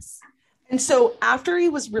ridiculous. And so after he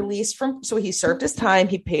was released so he served his time,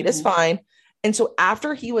 he paid his fine. And so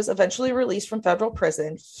after he was eventually released from federal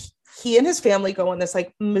prison, he and his family go on this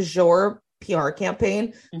like major PR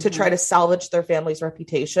campaign to try to salvage their family's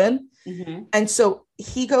reputation. And so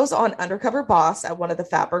he goes on Undercover Boss at one of the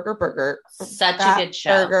Fatburger Burger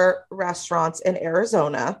restaurants in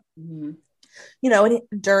Arizona. You know, and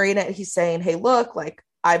during it, he's saying, hey, look, like,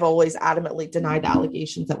 I've always adamantly denied the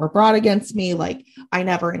allegations that were brought against me. Like, I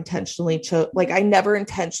never intentionally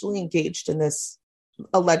engaged in this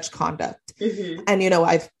alleged conduct. And, you know,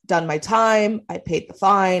 I've done my time, I paid the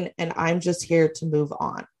fine, and I'm just here to move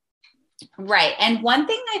on. Right. And one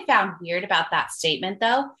thing I found weird about that statement,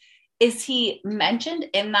 though, is he mentioned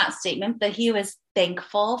in that statement that he was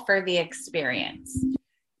thankful for the experience.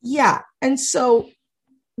 Yeah. And so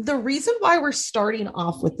the reason why we're starting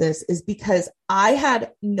off with this is because I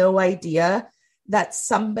had no idea that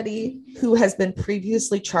somebody who has been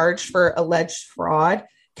previously charged for alleged fraud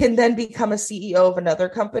can then become a CEO of another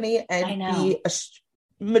company and be a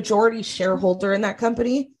majority shareholder in that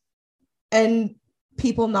company, and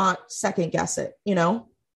people not second guess it, you know?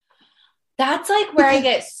 That's like where I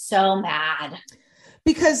get so mad.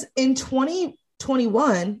 Because in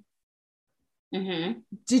 2021,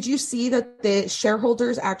 did you see that the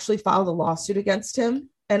shareholders actually filed a lawsuit against him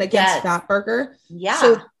and against Fatburger?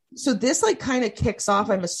 Yeah. So this like kind of kicks off,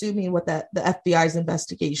 I'm assuming, with the FBI's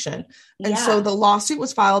investigation. And so the lawsuit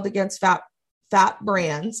was filed against Fat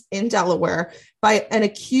Brands in Delaware by an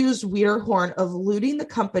accused Wiederhorn of looting the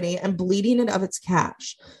company and bleeding it of its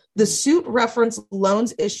cash. The suit referenced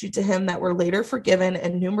loans issued to him that were later forgiven,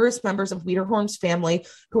 and numerous members of Wiederhorn's family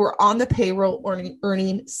who were on the payroll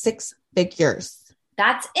earning six figures.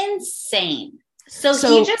 That's insane. So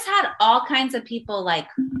he just had all kinds of people like,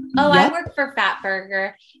 I work for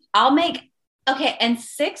Fatburger. I'll make, and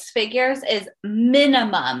six figures is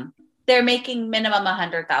minimum. They're making minimum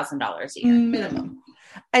 $100,000 a year. Minimum.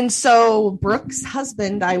 And so Brooke's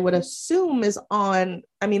husband, I would assume, is on,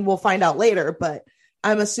 I mean, we'll find out later, but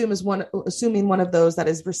I'm assuming one of those that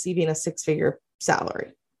is receiving a six-figure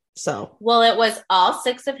salary. So, well, it was all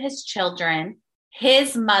six of his children,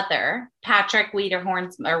 his mother, Patrick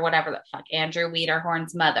Wiederhorn's, or whatever the fuck, Andrew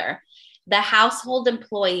Wiederhorn's mother, the household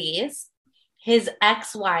employees, his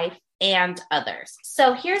ex-wife, and others.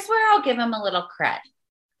 So here's where I'll give him a little cred.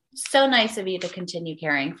 So nice of you to continue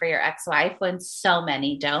caring for your ex-wife when so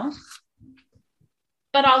many don't.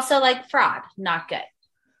 But also like fraud, not good.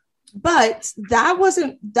 But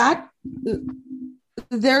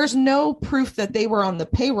there's no proof that they were on the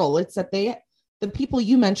payroll. It's that the people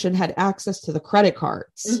you mentioned had access to the credit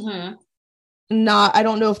cards. I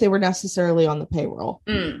don't know if they were necessarily on the payroll.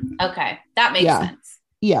 Okay. That makes sense.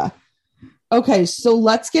 Yeah. Okay. So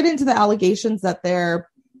let's get into the allegations that they're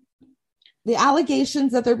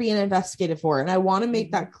being investigated for. And I want to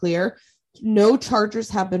make that clear. No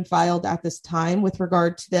charges have been filed at this time with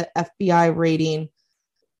regard to the FBI raiding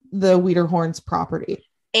the Wiederhorn's property.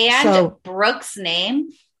 And Brooke's name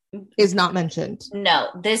is not mentioned. No,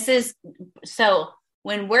 this is, so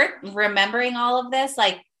when we're remembering all of this,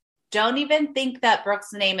 like, don't even think that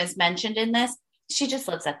Brooke's name is mentioned in this. She just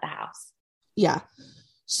lives at the house. Yeah.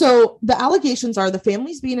 So the allegations are the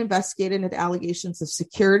family's being investigated at allegations of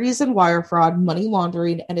securities and wire fraud, money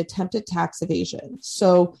laundering, and attempted tax evasion.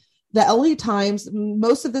 So the LA Times,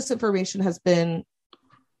 most of this information has been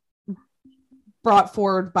brought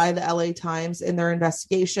forward by the LA Times in their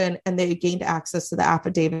investigation, and they gained access to the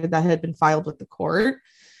affidavit that had been filed with the court.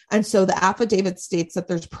 And so the affidavit states that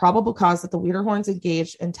there's probable cause that the Wiederhorns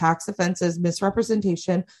engaged in tax offenses,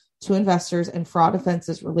 misrepresentation to investors, and fraud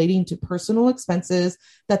offenses relating to personal expenses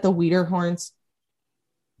that the Wiederhorns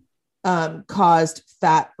caused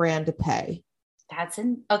Fat Brand to pay.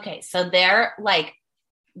 Okay. So they're like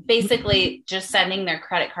basically just sending their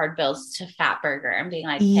credit card bills to Fatburger and being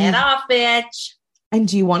like, pay it off, bitch. And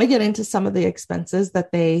do you want to get into some of the expenses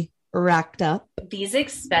that they racked up? These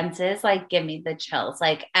expenses, like, give me the chills.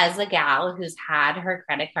 Like, as a gal who's had her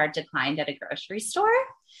credit card declined at a grocery store,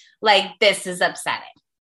 like, this is upsetting.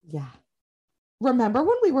 Yeah. Remember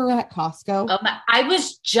when we were at Costco? I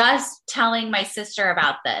was just telling my sister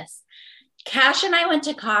about this. Cash and I went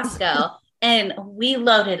to Costco and we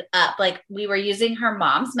loaded up. Like, we were using her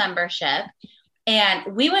mom's membership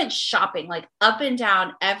and we went shopping, like up and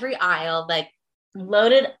down every aisle, like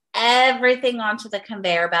loaded everything onto the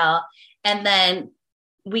conveyor belt. And then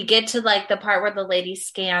we get to like the part where the lady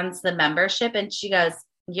scans the membership and she goes,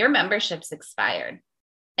 your membership's expired.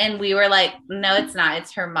 And we were like, no, it's not.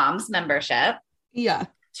 It's her mom's membership. Yeah.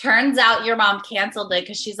 Turns out your mom canceled it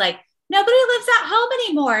because she's like, nobody lives at home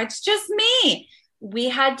anymore. It's just me. We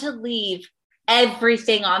had to leave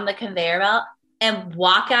everything on the conveyor belt and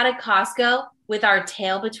walk out of Costco with our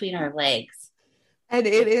tail between our legs. And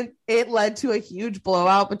it led to a huge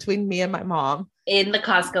blowout between me and my mom. In the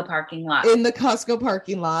Costco parking lot. In the Costco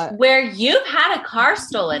parking lot. Where you've had a car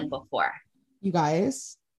stolen before. You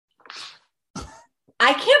guys.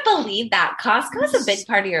 I can't believe that. Costco is a big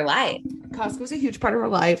part of your life. Costco is a huge part of our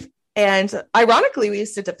life. And ironically, we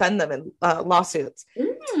used to defend them in lawsuits.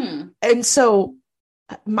 And so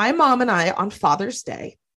my mom and I, on Father's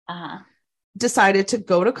Day, decided to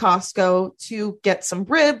go to Costco to get some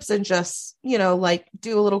ribs and just, like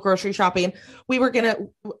do a little grocery shopping.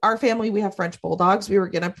 Our family, we have French bulldogs. We were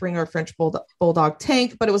going to bring our French bulldog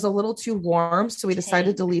Tank, but it was a little too warm. So we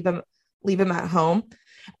decided to leave him at home.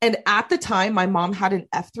 And at the time, my mom had an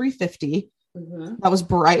F-350 that was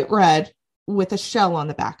bright red with a shell on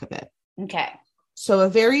the back of it. Okay. So a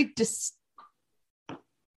very it's a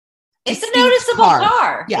noticeable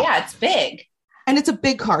car. Yeah, it's big. And it's a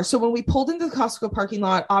big car. So when we pulled into the Costco parking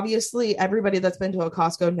lot, obviously everybody that's been to a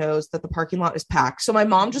Costco knows that the parking lot is packed. So my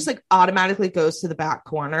mom just like automatically goes to the back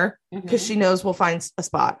corner because she knows we'll find a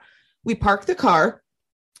spot. We park the car,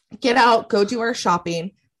 get out, go do our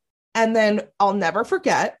shopping. And then I'll never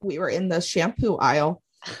forget, we were in the shampoo aisle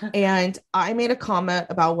and I made a comment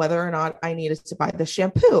about whether or not I needed to buy the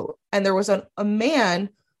shampoo. And there was a man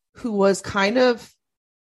who was kind of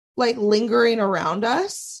like lingering around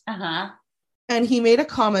us. And he made a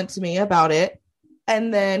comment to me about it.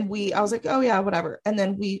 And then I was like, oh yeah, whatever. And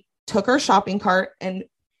then we took our shopping cart and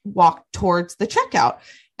walked towards the checkout.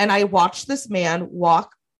 And I watched this man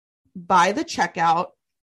walk by the checkout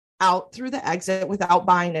out through the exit without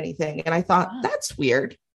buying anything. And I thought, that's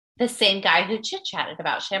weird. The same guy who chit-chatted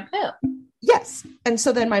about shampoo. Yes. And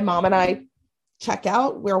so then my mom and I check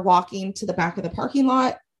out. We're walking to the back of the parking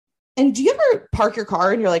lot. And do you ever park your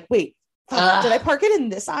car and you're like, wait, did I park it in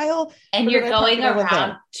this aisle? And you're going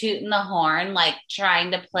around tooting the horn, like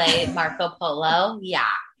trying to play Marco Polo. Yeah.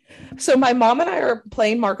 So my mom and I are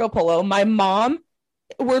playing Marco Polo. My mom's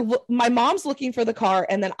looking for the car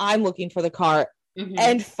and then I'm looking for the car.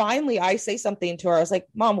 And finally I say something to her. I was like,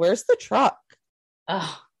 Mom, where's the truck?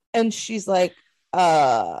 And she's like,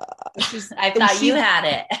 I thought you had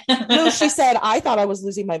it. No, she said, I thought I was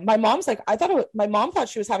losing my mom's like, my mom thought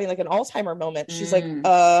she was having like an Alzheimer moment. She's like,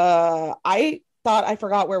 I thought I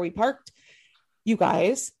forgot where we parked. You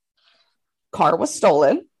guys, car was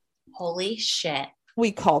stolen. Holy shit.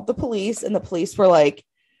 We called the police and the police were like,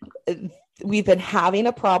 we've been having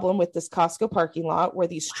a problem with this Costco parking lot where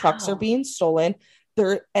these trucks are being stolen.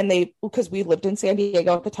 Because we lived in San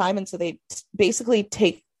Diego at the time. And so they basically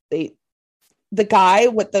the guy,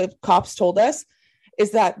 what the cops told us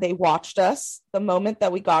is that they watched us the moment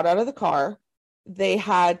that we got out of the car. They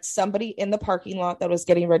had somebody in the parking lot that was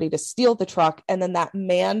getting ready to steal the truck. And then that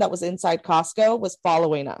man that was inside Costco was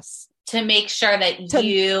following us. To make sure that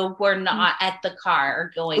you were not at the car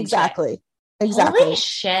or going Exactly. Holy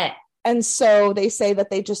shit. And so they say that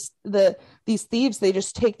these thieves, they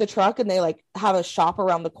just take the truck and they like have a shop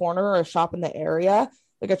around the corner or a shop in the area,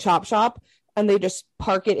 like a chop shop, and they just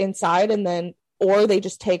park it inside or they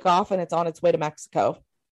just take off and it's on its way to Mexico.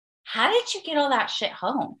 How did you get all that shit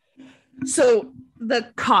home? So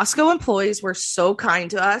the Costco employees were so kind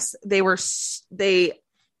to us. They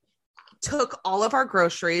took all of our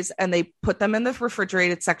groceries and they put them in the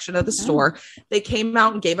refrigerated section of the store. They came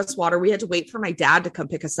out and gave us water. We had to wait for my dad to come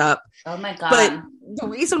pick us up. Oh my God. But the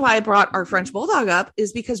reason why I brought our French bulldog up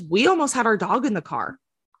is because we almost had our dog in the car.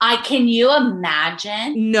 Can you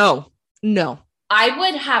imagine? No. I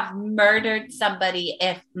would have murdered somebody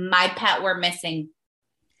if my pet were missing.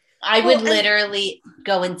 I would literally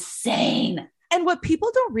go insane. And what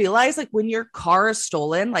people don't realize, like when your car is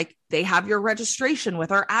stolen, like they have your registration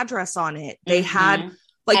with our address on it. They had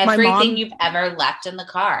like everything you've ever left in the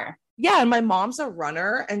car. Yeah. And my mom's a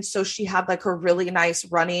runner. And so she had like her really nice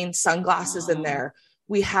running sunglasses in there.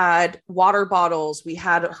 We had water bottles. We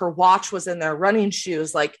had her watch was in there, running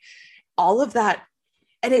shoes, like all of that.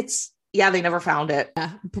 And they never found it.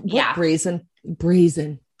 Yeah. Brazen.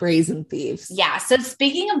 Brazen thieves. Yeah. So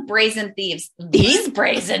speaking of brazen thieves, these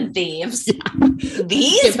brazen thieves,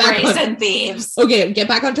 thieves brazen thieves. Okay, get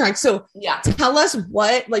back on track. So yeah, tell us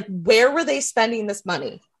where were they spending this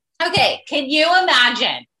money? Okay, can you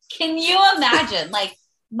imagine? Like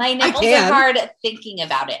my nipples are hard thinking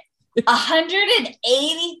about it.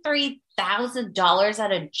 $183,000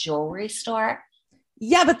 at a jewelry store.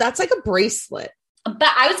 Yeah, but that's like a bracelet. But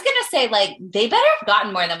I was gonna say, like, they better have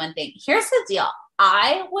gotten more than one thing. Here's the deal.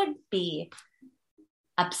 I would be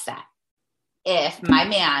upset if my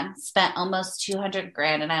man spent almost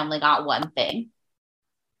 $200,000 and I only got one thing.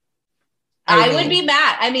 I would be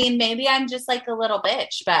mad. I mean, maybe I'm just like a little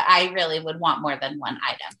bitch, but I really would want more than one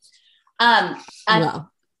item.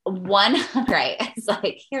 Right. It's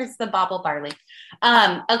like, here's the bauble barley.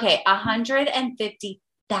 Okay.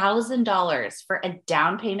 $150,000 for a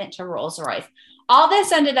down payment to Rolls-Royce. All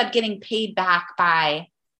this ended up getting paid back by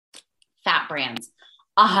Fat Brands.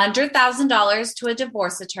 $100,000 to a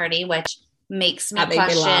divorce attorney, which makes me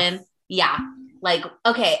question. Yeah. Like,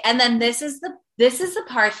 okay. And then this is the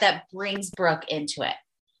part that brings Brooke into it.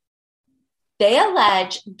 They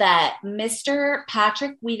allege that Mr.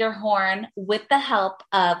 Patrick Wiederhorn, with the help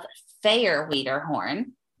of Thayer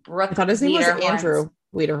Wiederhorn, Brooke, I thought his name was Andrew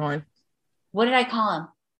Wiederhorn. What did I call him?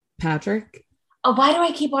 Patrick. Oh, why do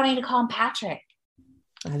I keep wanting to call him Patrick?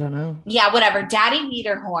 I don't know. Yeah, whatever. Daddy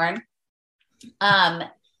Wiederhorn, and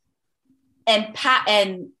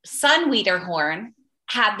son Wiederhorn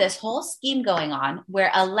had this whole scheme going on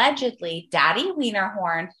where allegedly Daddy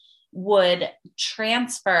Wiederhorn would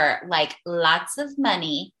transfer like lots of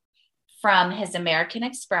money from his American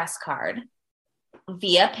Express card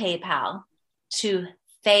via PayPal to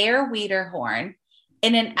Thayer Wiederhorn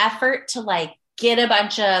in an effort to like get a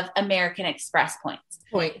bunch of American Express points,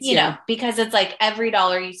 you know, because it's like every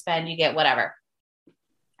dollar you spend, you get whatever.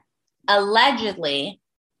 Allegedly,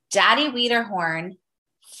 Daddy Wiederhorn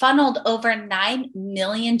funneled over $9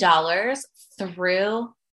 million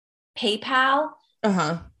through PayPal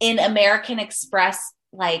in American Express,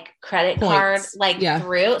 like credit card,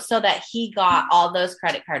 through, so that he got all those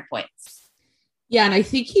credit card points. Yeah. And I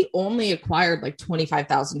think he only acquired like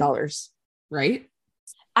 $25,000, right?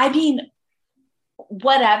 I mean,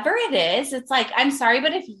 whatever it is, it's like, I'm sorry,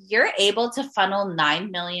 but if you're able to funnel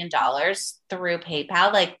 $9 million through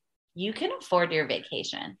PayPal, like you can afford your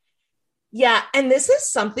vacation. Yeah. And this is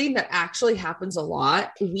something that actually happens a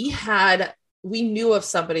lot. We knew of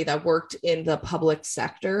somebody that worked in the public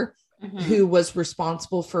sector who was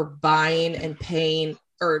responsible for buying and paying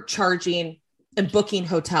or charging and booking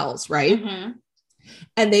hotels, right?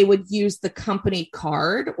 And they would use the company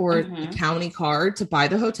card or the county card to buy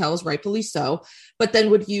the hotels, rightfully so, but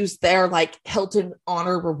then would use their like Hilton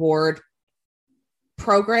Honor Reward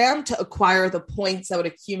program to acquire the points that would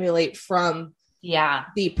accumulate from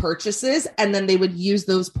the purchases. And then they would use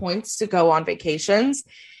those points to go on vacations,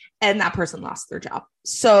 and that person lost their job.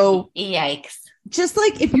 So yikes. Just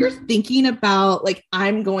like, if you're thinking about like,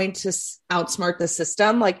 I'm going to outsmart the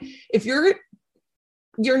system, like if you're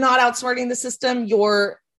not outsmarting the system,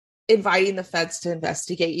 you're inviting the feds to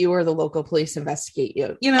investigate you or the local police investigate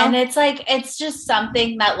you, you know? And it's like, it's just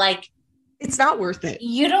something that like, it's not worth it.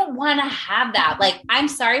 You don't want to have that. Like, I'm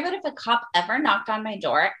sorry, but if a cop ever knocked on my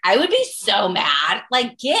door, I would be so mad.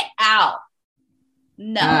 Like, get out.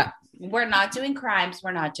 No, we're not doing crimes.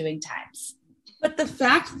 We're not doing times. But the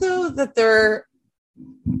fact though, that they're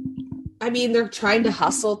trying to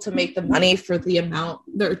hustle to make the money for the amount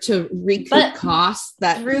to recoup costs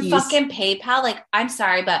that through fucking PayPal. Like, I'm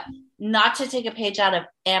sorry, but not to take a page out of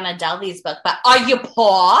Anna Delvey's book, but are you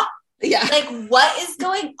poor? Yeah. Like, what is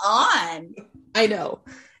going on? I know.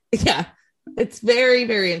 Yeah. It's very,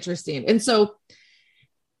 very interesting. And so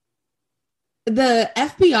the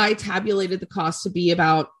FBI tabulated the cost to be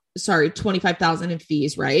about, $25,000 in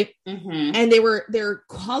fees, right? And they're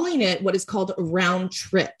calling it what is called a round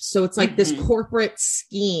trip. So it's like this corporate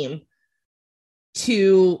scheme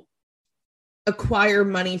to acquire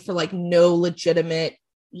money for like no legitimate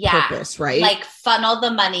purpose, right? Like funnel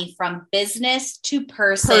the money from business to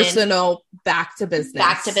personal back to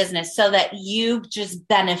business, so that you just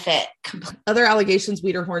benefit. Other allegations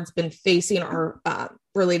Wiederhorn's been facing are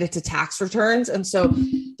related to tax returns. And so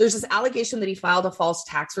there's this allegation that he filed a false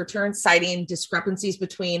tax return, citing discrepancies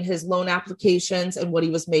between his loan applications and what he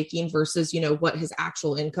was making versus, you know, what his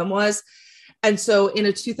actual income was. And so in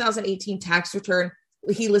a 2018 tax return,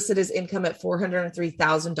 he listed his income at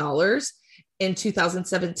 $403,000. In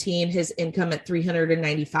 2017, his income at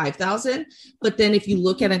 $395,000. But then if you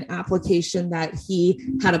look at an application that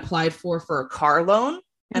he had applied for a car loan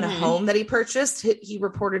and a home that he purchased, he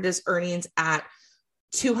reported his earnings at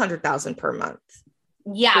 $200,000 per month.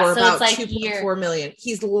 Yeah. Or So about it's like 2.4 million.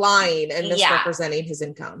 He's lying and misrepresenting his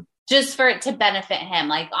income. Just for it to benefit him.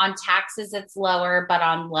 Like on taxes, it's lower, but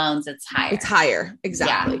on loans, it's higher. It's higher.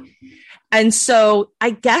 Exactly. Yeah. And so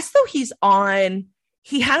I guess though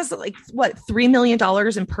he has like what, $3 million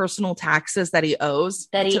in personal taxes that he owes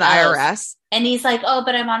to the IRS. And he's like, oh,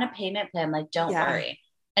 but I'm on a payment plan. Like, don't worry.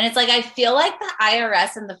 And it's like, I feel like the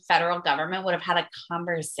IRS and the federal government would have had a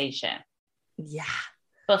conversation. Yeah.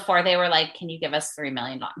 Before they were like, can you give us $3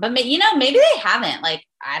 million? But maybe they haven't. Like,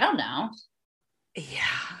 I don't know. Yeah.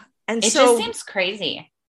 And it just seems crazy.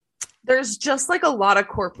 There's just like a lot of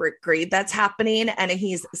corporate greed that's happening, and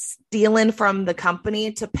he's stealing from the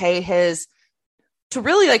company to to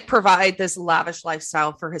really like provide this lavish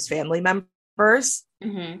lifestyle for his family members.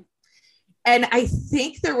 Mm-hmm. And I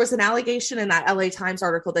think there was an allegation in that LA Times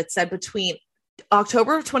article that said between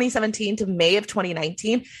October of 2017 to May of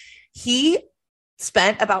 2019, he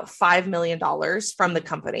spent about $5 million from the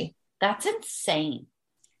company. That's insane.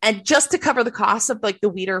 And just to cover the cost of like the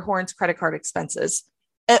Wiederhorn's credit card expenses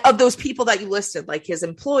of those people that you listed, like his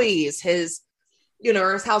employees, his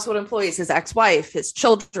household employees, his ex-wife, his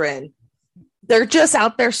children, they're just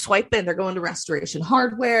out there swiping. They're going to Restoration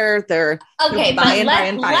Hardware. They're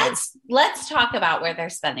buying. Let's talk about where they're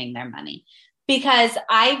spending their money, because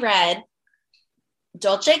I read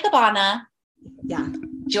Dolce & Gabbana,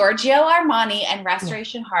 Giorgio Armani, and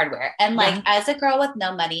Restoration Hardware. And like, as a girl with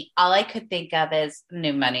no money, all I could think of is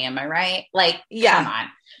new money. Am I right? Like, come on.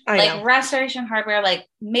 I know. Restoration Hardware, like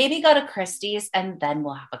maybe go to Christie's and then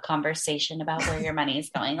we'll have a conversation about where your money is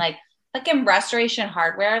going. Like in Restoration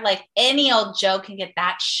Hardware, like any old Joe can get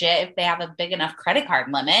that shit if they have a big enough credit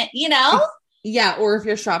card limit, Yeah. Or if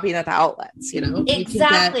you're shopping at the outlets,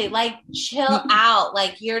 Exactly. Like chill out.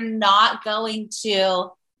 Like you're not going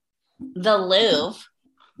to the Louvre.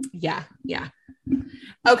 Yeah. Yeah.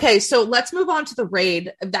 Okay. So let's move on to the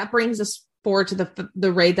raid. That brings us forward to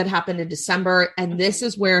the raid that happened in December. And this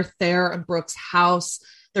is where Thayer and Brooke's house,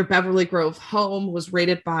 their Beverly Grove home, was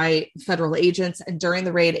raided by federal agents. And during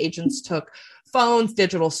the raid, agents took phones,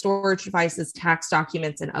 digital storage devices, tax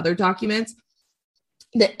documents, and other documents.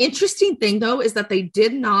 The interesting thing, though, is that they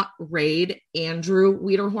did not raid Andrew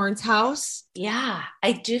Wiederhorn's house. Yeah,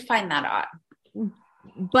 I do find that odd.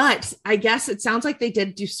 But I guess it sounds like they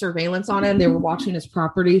did do surveillance on him. They were watching his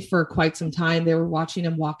property for quite some time. They were watching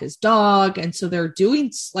him walk his dog. And so they're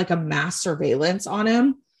doing like a mass surveillance on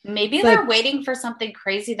him. Maybe they're waiting for something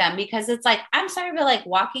crazy then, because it's like, I'm sorry, but like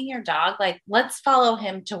walking your dog, like let's follow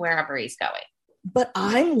him to wherever he's going. But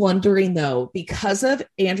I'm wondering, though, because of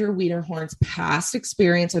Andrew Wiederhorn's past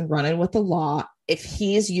experience in running with the law, if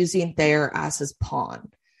he's using Thayer as his pawn.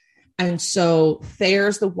 And so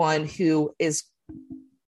Thayer's the one who is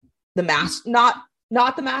the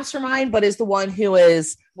not the mastermind, but is the one who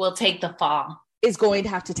will take the fall, is going to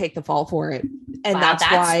have to take the fall for it. And that's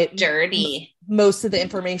why dirty. Most of the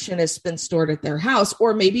information has been stored at their house.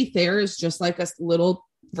 Or maybe Thayer is just like a little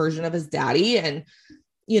version of his daddy and,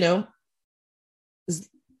 is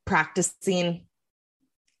practicing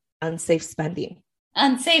unsafe spending.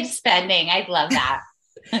 I love that.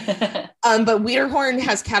 But Wiederhorn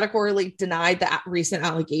has categorically denied the recent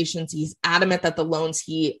allegations. He's adamant that the loans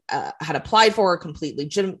he had applied for are completely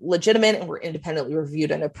legitimate and were independently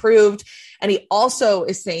reviewed and approved. And he also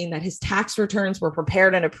is saying that his tax returns were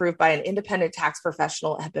prepared and approved by an independent tax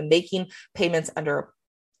professional and have been making payments under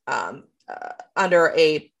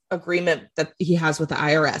a agreement that he has with the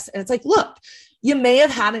IRS. And it's like, look, you may have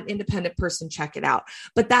had an independent person check it out,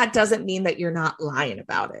 but that doesn't mean that you're not lying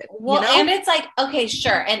about it. Well, and it's like, okay,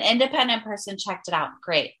 sure. An independent person checked it out.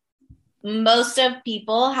 Great. Most of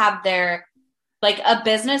people have like a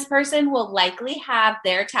business person will likely have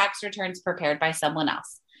their tax returns prepared by someone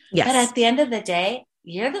else. Yes. But at the end of the day,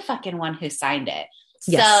 you're the fucking one who signed it.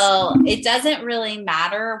 Yes. So it doesn't really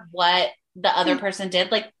matter what the other person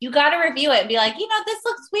did. Like you got to review it and be like, this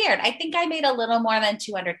looks weird. I think I made a little more than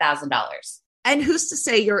 $200,000. And who's to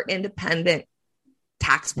say your independent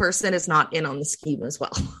tax person is not in on the scheme as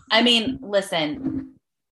well? I mean, listen,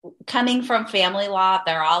 coming from family law,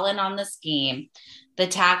 they're all in on the scheme. The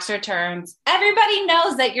tax returns, everybody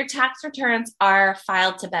knows that your tax returns are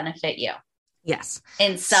filed to benefit you. Yes.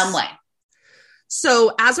 In some way.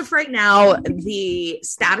 So as of right now, the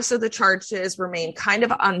status of the charges remain kind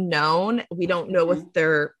of unknown. We don't know if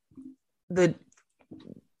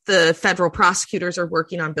the federal prosecutors are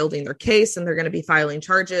working on building their case and they're going to be filing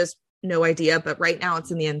charges. No idea. But right now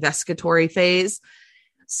it's in the investigatory phase.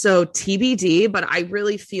 So TBD, but I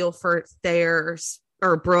really feel for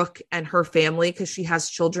Brooke and her family because she has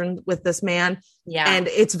children with this man. Yeah. And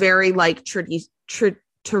it's very like Teresa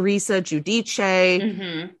Giudice.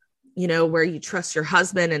 Mm-hmm. where you trust your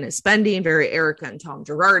husband and his spending, very Erica and Tom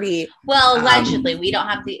Girardi. Well, allegedly, we don't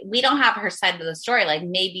have her side of the story. Like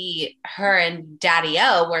maybe her and Daddy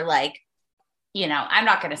O were like, I'm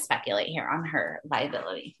not going to speculate here on her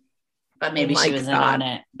liability, but maybe she was in on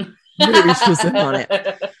it. Maybe she was in on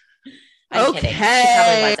it.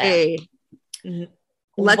 Okay.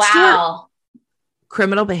 Let's do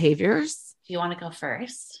criminal behaviors. Do you want to go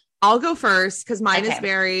first? I'll go first because mine's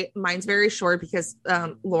very short because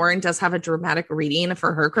Lauren does have a dramatic reading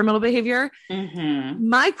for her criminal behavior. Mm-hmm.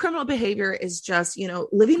 My criminal behavior is just,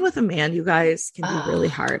 living with a man, you guys, can be really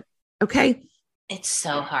hard. Okay. It's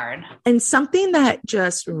so hard. And something that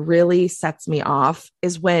just really sets me off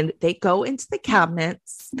is when they go into the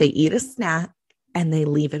cabinets, they eat a snack and they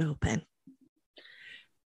leave it open.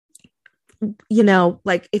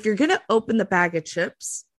 Like if you're going to open the bag of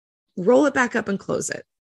chips, roll it back up and close it.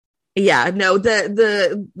 Yeah, no,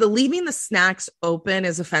 the leaving the snacks open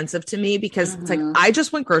is offensive to me because it's like, I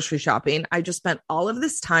just went grocery shopping. I just spent all of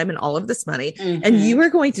this time and all of this money and you are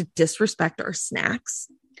going to disrespect our snacks.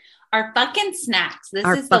 Our fucking snacks. This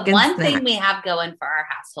is the one thing we have going for our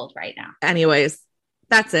household right now. Anyways,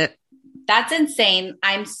 that's it. That's insane.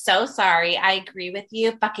 I'm so sorry. I agree with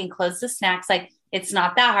you. Fucking close the snacks. Like, it's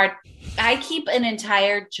not that hard. I keep an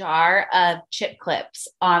entire jar of chip clips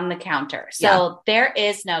on the counter. So there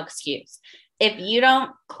is no excuse. If you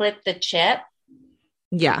don't clip the chip,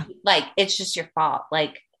 like it's just your fault.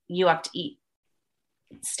 Like you have to eat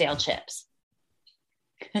stale chips.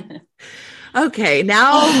 Okay,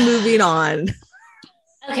 now moving on.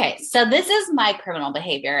 Okay, so this is my criminal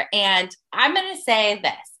behavior. And I'm going to say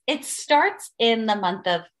this. It starts in the month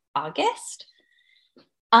of August.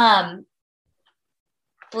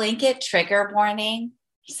 Blanket trigger warning,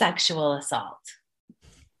 sexual assault.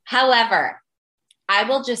 However, I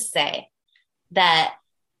will just say that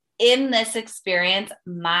in this experience,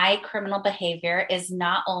 my criminal behavior is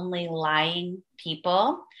not only lying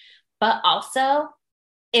people, but also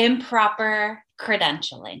improper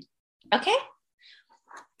credentialing. Okay?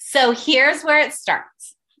 So here's where it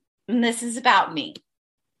starts. And this is about me.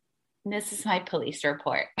 This is my police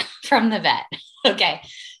report from the vet. Okay.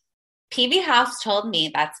 PV House told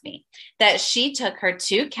me, that's me, that she took her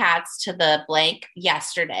 2 cats to the blank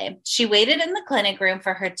yesterday. She waited in the clinic room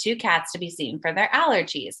for her 2 cats to be seen for their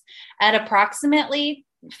allergies. At approximately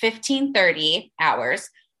 15:30 hours,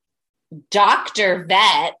 Dr.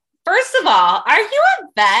 Vet, first of all, are you a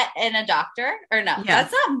vet and a doctor or no? Yeah.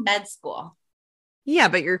 That's not med school. Yeah,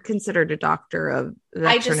 but you're considered a doctor of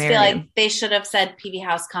veterinarian. I just feel like they should have said PV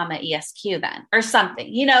House, ESQ then, or something.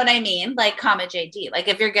 You know what I mean? Like, JD. Like,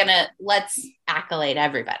 if you're gonna, let's accolade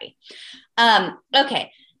everybody.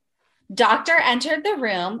 Okay. Doctor entered the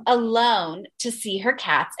room alone to see her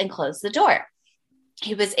cats and close the door.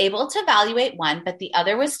 He was able to evaluate one, but the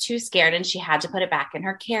other was too scared and she had to put it back in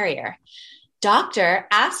her carrier. Doctor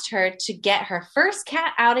asked her to get her first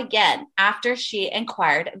cat out again after she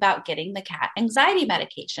inquired about getting the cat anxiety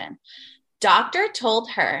medication. Doctor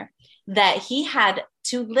told her that he had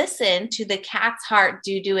to listen to the cat's heart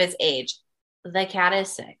due to his age. The cat is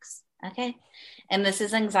 6. Okay. And this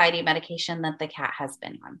is anxiety medication that the cat has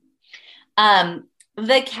been on.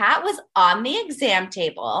 The cat was on the exam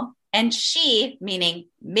table and she, meaning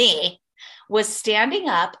me, was standing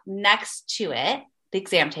up next to it, the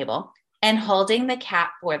exam table, and holding the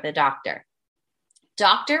cat for the doctor.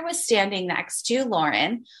 Doctor was standing next to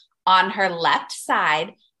Lauren on her left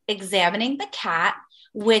side, examining the cat,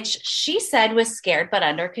 which she said was scared but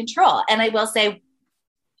under control. And I will say,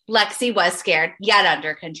 Lexi was scared yet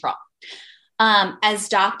under control. As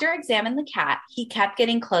doctor examined the cat, he kept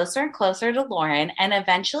getting closer and closer to Lauren and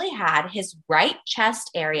eventually had his right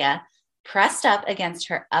chest area pressed up against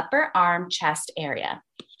her upper arm chest area.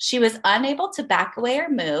 She was unable to back away or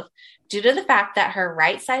move due to the fact that her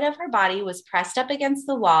right side of her body was pressed up against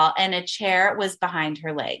the wall and a chair was behind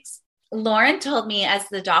her legs. Lauren told me as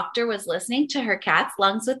the doctor was listening to her cat's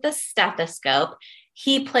lungs with the stethoscope,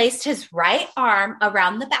 he placed his right arm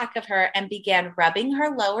around the back of her and began rubbing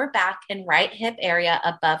her lower back and right hip area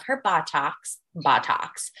above her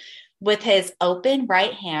buttocks with his open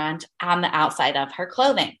right hand on the outside of her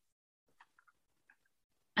clothing.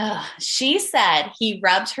 She said he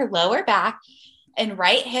rubbed her lower back and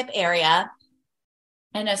right hip area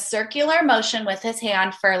in a circular motion with his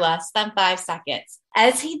hand for less than 5 seconds.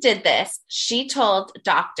 As he did this, she told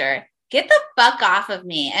Doctor, "Get the fuck off of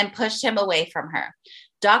me," and pushed him away from her.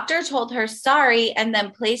 Doctor told her sorry and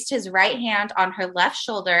then placed his right hand on her left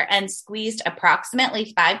shoulder and squeezed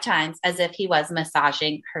approximately 5 times as if he was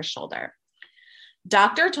massaging her shoulder.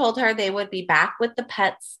 Doctor told her they would be back with the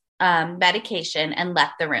pet's medication and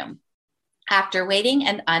left the room. After waiting,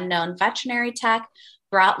 an unknown veterinary tech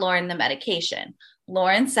brought Lauren the medication.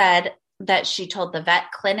 Lauren said that she told the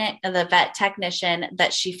vet technician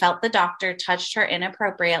that she felt the doctor touched her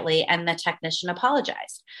inappropriately, and the technician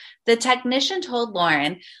apologized. The technician told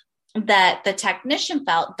Lauren that the technician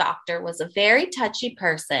felt doctor was a very touchy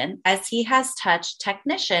person, as he has touched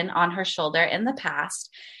technician on her shoulder in the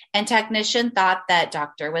past, and technician thought that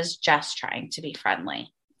doctor was just trying to be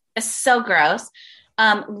friendly. It's so gross.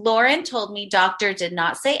 Lauren told me doctor did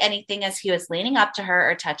not say anything as he was leaning up to her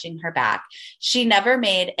or touching her back. She never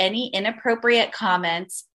made any inappropriate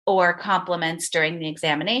comments or compliments during the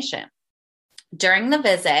examination. During the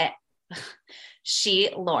visit,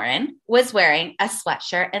 Lauren, was wearing a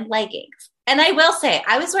sweatshirt and leggings. And I will say,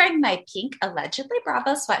 I was wearing my pink Allegedly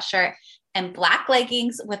Bravo sweatshirt and black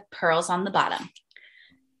leggings with pearls on the bottom.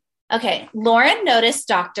 Okay, Lauren noticed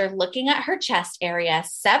doctor looking at her chest area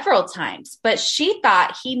several times, but she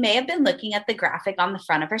thought he may have been looking at the graphic on the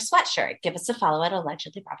front of her sweatshirt. Give us a follow at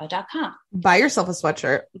allegedlybravo.com. Buy yourself a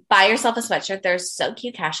sweatshirt. Buy yourself a sweatshirt. They're so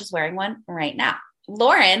cute. Cash is wearing one right now.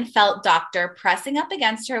 Lauren felt doctor pressing up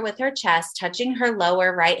against her with her chest, touching her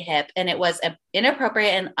lower right hip, and it was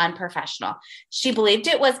inappropriate and unprofessional. She believed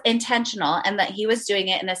it was intentional and that he was doing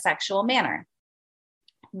it in a sexual manner.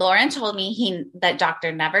 Lauren told me that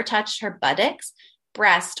doctor never touched her buttocks,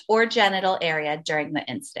 breast, or genital area during the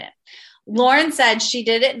incident. Lauren said she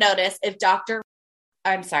didn't notice if doctor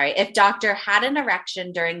had an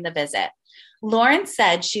erection during the visit. Lauren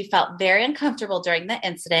said she felt very uncomfortable during the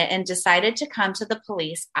incident and decided to come to the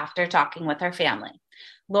police after talking with her family.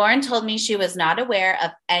 Lauren told me she was not aware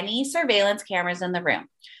of any surveillance cameras in the room.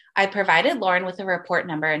 I provided Lauren with a report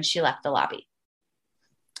number and she left the lobby.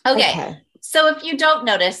 Okay. So if you don't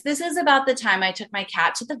notice, this is about the time I took my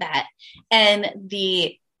cat to the vet, and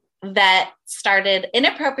the vet started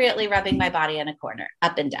inappropriately rubbing my body in a corner,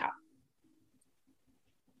 up and down.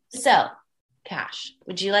 So, Cash,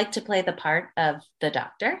 would you like to play the part of the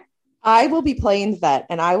doctor? I will be playing the vet,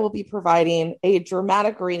 and I will be providing a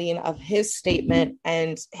dramatic reading of his statement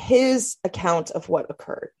and his account of what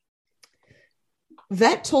occurred.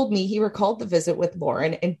 Vet told me he recalled the visit with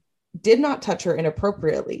Lauren and did not touch her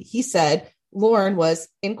inappropriately. He said Lauren was,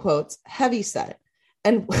 in quotes, heavy set.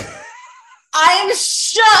 And I'm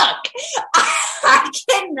shook. I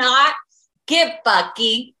cannot get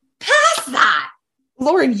fucking past that.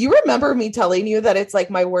 Lauren, you remember me telling you that it's like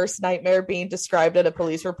my worst nightmare being described in a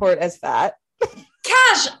police report as fat?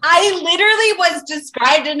 Cash, I literally was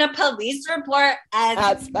described in a police report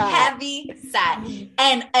as heavy set.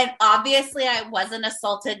 And obviously I wasn't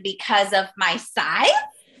assaulted because of my size.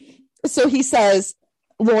 So he says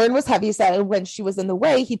Lauren was heavy set, and when she was in the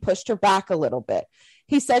way, he pushed her back a little bit.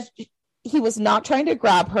 He said he was not trying to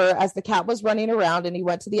grab her as the cat was running around, and he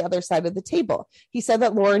went to the other side of the table. He said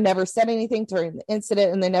that Lauren never said anything during the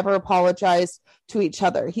incident, and they never apologized to each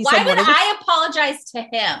other. Why would I apologize to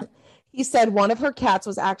him? He said one of her cats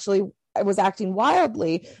was acting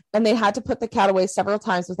wildly, and they had to put the cat away several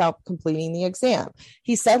times without completing the exam.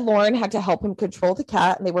 He said Lauren had to help him control the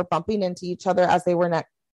cat, and they were bumping into each other as they were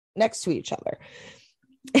next to each other.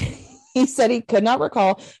 He said he could not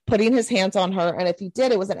recall putting his hands on her, and if he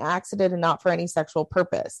did, it was an accident and not for any sexual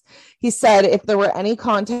purpose. He said if there were any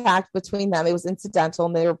contact between them, it was incidental,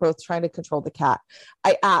 and they were both trying to control the cat.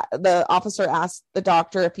 The officer asked the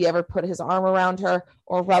doctor if he ever put his arm around her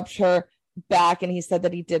or rubbed her back, and he said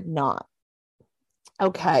that he did not.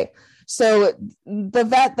 Okay. So the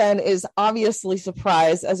vet then is obviously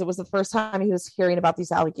surprised, as it was the first time he was hearing about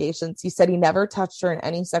these allegations. He said he never touched her in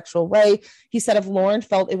any sexual way. He said if Lauren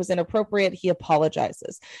felt it was inappropriate, he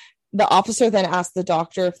apologizes. The officer then asked the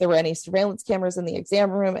doctor if there were any surveillance cameras in the exam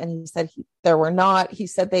room, and he said there were not. He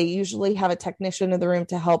said they usually have a technician in the room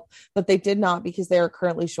to help, but they did not because they are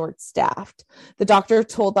currently short-staffed. The doctor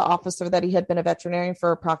told the officer that he had been a veterinarian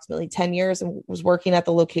for approximately 10 years and was working at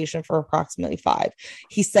the location for approximately 5.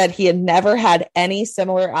 He said he had never had any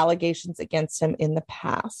similar allegations against him in the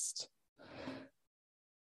past.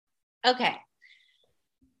 Okay.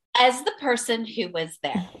 As the person who was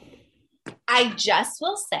there, I just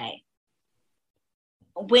will say,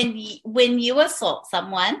 when you assault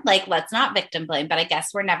someone, like, let's not victim blame, but I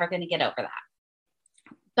guess we're never going to get over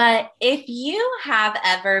that. But if you have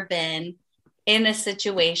ever been in a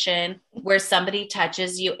situation where somebody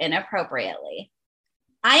touches you inappropriately,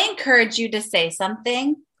 I encourage you to say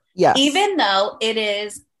something, yes, even though it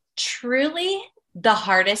is truly the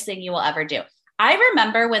hardest thing you will ever do. I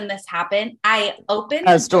remember when this happened, I opened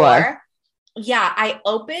the door. Yeah, I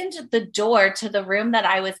opened the door to the room that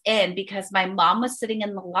I was in because my mom was sitting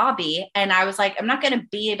in the lobby, and I was like, I'm not going to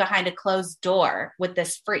be behind a closed door with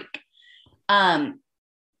this freak.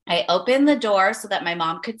 I opened the door so that my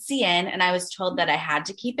mom could see in, and I was told that I had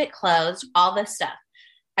to keep it closed, all this stuff.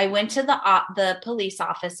 I went to the police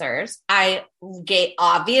officers. I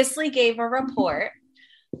obviously gave a report,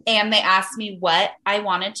 and they asked me what I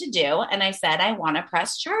wanted to do. And I said, I want to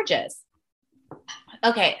press charges.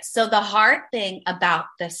 Okay. So the hard thing about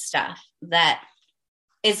this stuff, that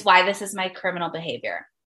is why this is my criminal behavior,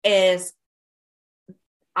 is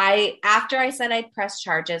after I said I'd press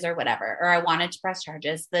charges or whatever, or I wanted to press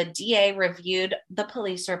charges, the DA reviewed the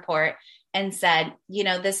police report and said,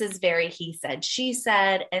 this is very he said, she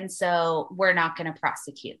said, and so we're not going to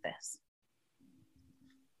prosecute this.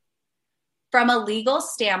 From a legal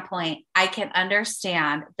standpoint, I can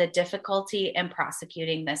understand the difficulty in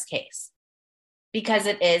prosecuting this case because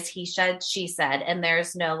it is he said, she said, and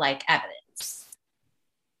there's no evidence.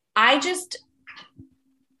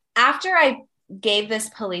 After I gave this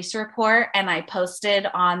police report and I posted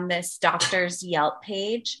on this doctor's Yelp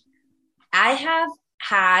page, I have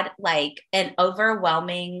had an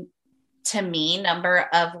overwhelming, to me, number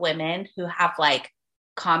of women who have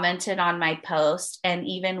commented on my post, and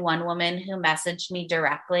even one woman who messaged me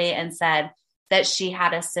directly and said that she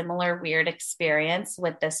had a similar weird experience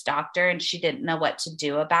with this doctor and she didn't know what to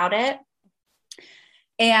do about it.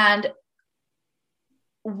 And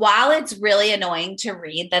while it's really annoying to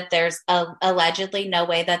read that there's allegedly no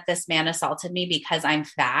way that this man assaulted me because I'm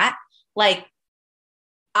fat,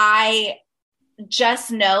 I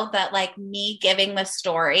just know that me giving the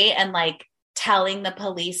story and telling the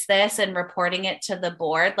police this and reporting it to the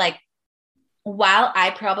board, while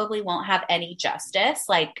I probably won't have any justice,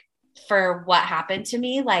 for what happened to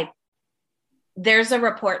me, there's a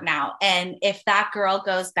report now. And if that girl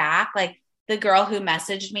goes back, the girl who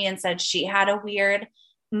messaged me and said she had a weird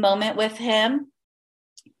moment with him,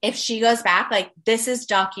 if she goes back, this is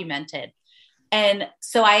documented. And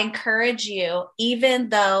so I encourage you, even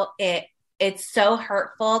though it's so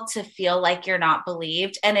hurtful to feel like you're not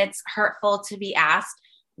believed, and it's hurtful to be asked,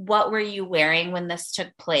 what were you wearing when this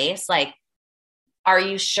took place? Are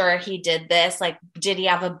you sure he did this? Did he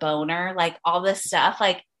have a boner? All this stuff,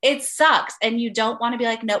 it sucks. And you don't want to be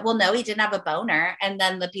no, he didn't have a boner. And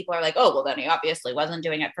then the people are oh, well, then he obviously wasn't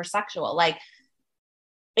doing it for sexual.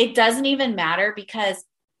 It doesn't even matter, because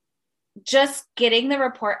just getting the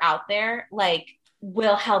report out there,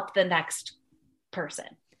 will help the next person.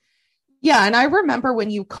 Yeah. And I remember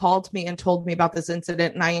when you called me and told me about this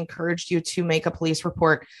incident, and I encouraged you to make a police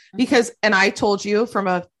report because, and I told you from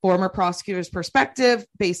a former prosecutor's perspective,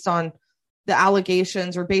 based on the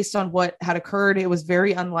allegations or based on what had occurred, it was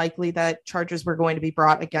very unlikely that charges were going to be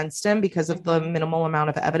brought against him because of the minimal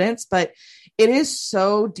amount of evidence. But it is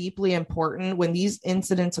so deeply important when these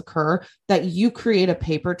incidents occur that you create a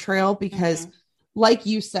paper trail, because like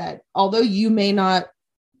you said, although you may not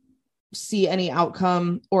see any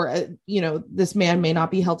outcome, or this man may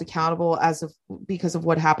not be held accountable because of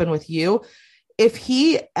what happened with you, if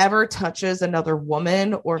he ever touches another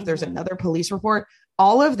woman, or if there's another police report,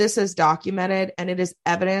 all of this is documented and it is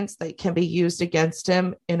evidence that can be used against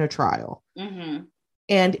him in a trial.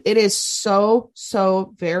 And it is so,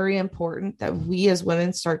 so very important that we as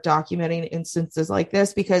women start documenting instances like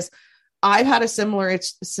this, because I've had a similar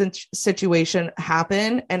situation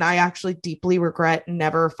happen, and I actually deeply regret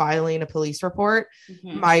never filing a police report.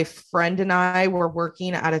 My friend and I were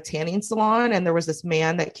working at a tanning salon, and there was this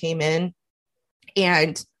man that came in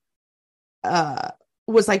and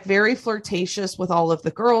was very flirtatious with all of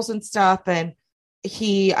the girls and stuff. And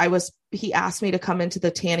he asked me to come into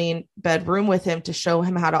the tanning bedroom with him to show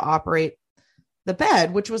him how to operate the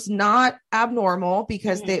bed, which was not abnormal,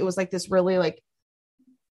 because it was this really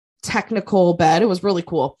technical bed. It was really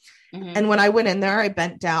cool. And when I went in there, I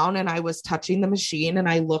bent down and I was touching the machine, and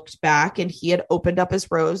I looked back, and he had opened up his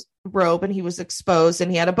robe and he was exposed,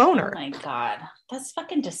 and he had a boner. Oh my God. That's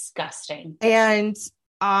fucking disgusting. And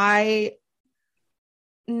the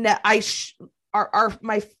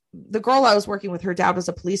girl I was working with, her dad was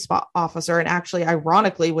a police officer, and actually,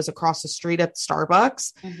 ironically, was across the street at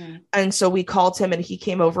Starbucks. And so we called him, and he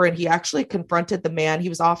came over, and he actually confronted the man. He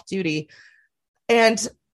was off duty. And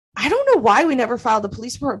I don't know why we never filed a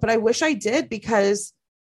police report, but I wish I did, because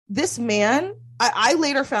this man, I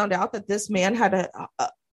later found out that this man had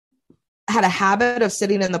a habit of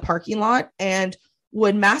sitting in the parking lot and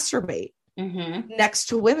would masturbate next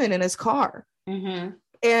to women in his car.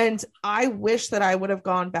 And I wish that I would have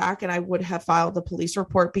gone back and I would have filed the police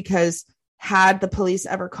report, because had the police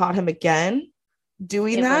ever caught him again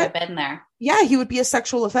doing that, been there. Yeah, he would be a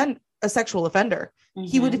sexual offender.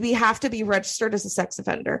 He would have to be registered as a sex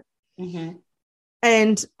offender.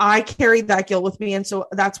 And I carried that guilt with me. And so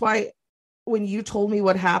that's why when you told me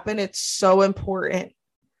what happened, it's so important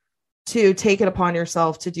to take it upon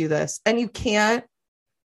yourself to do this. And you can't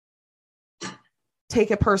take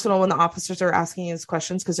it personal when the officers are asking you these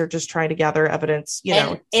questions because they're just trying to gather evidence, you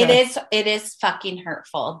know. It is fucking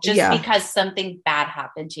hurtful just because something bad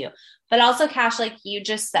happened to you. But also, Cash, like you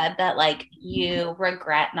just said that like you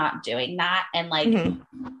regret not doing that and like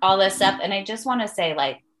all this stuff. And I just want to say,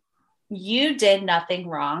 like, you did nothing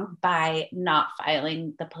wrong by not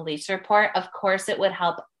filing the police report. Of course, it would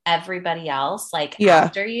help everybody else like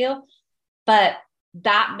after you, but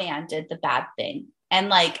that man did the bad thing. And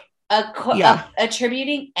like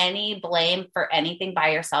attributing any blame for anything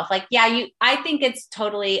by yourself, like, I think it's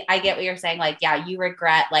totally, I get what you're saying. Like, you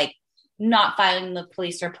regret like not filing the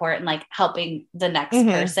police report and like helping the next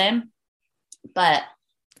person.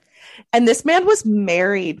 And this man was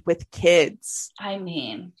married with kids. I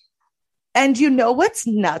mean, and you know what's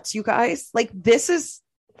nuts, you guys? Like, this is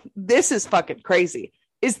fucking crazy.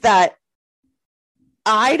 Is that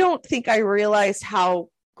I don't think I realized how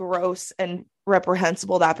gross and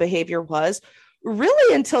reprehensible that behavior was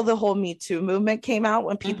really until the whole Me Too movement came out,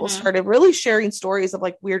 when people started really sharing stories of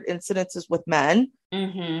like weird incidences with men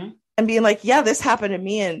and being like, yeah, this happened to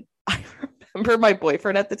me. And I remember my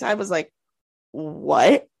boyfriend at the time was like,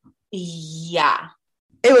 what? Yeah.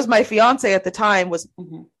 It was my fiance at the time, was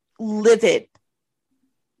livid.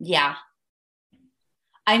 Yeah.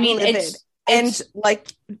 I mean, it's like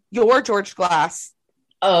your George Glass.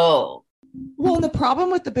 Oh, well, and the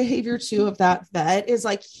problem with the behavior too of that vet is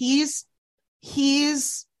like he's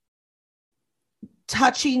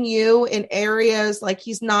touching you in areas like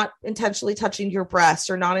he's not intentionally touching your breast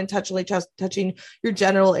or not intentionally just touching your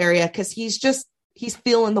genital area because he's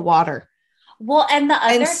feeling the water. Well, and the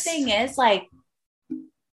other thing is like,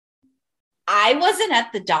 I wasn't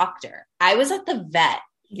at the doctor. I was at the vet.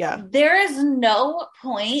 Yeah. There is no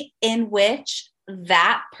point in which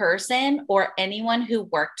that person or anyone who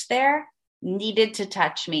worked there needed to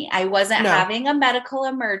touch me. I wasn't having a medical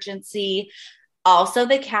emergency. Also,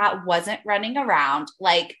 the cat wasn't running around.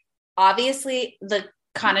 Like, obviously, the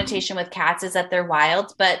connotation with cats is that they're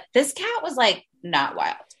wild, but this cat was like not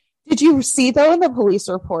wild. Did you see, though, in the police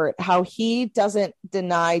report, how he doesn't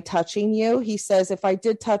deny touching you? He says, if I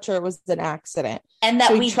did touch her, it was an accident. And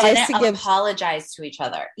that we didn't apologize to each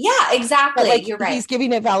other. Yeah, exactly. Like, you're right. He's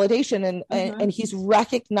giving it validation and he's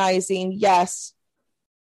recognizing, yes,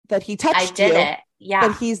 that he touched you. I did it. Yeah.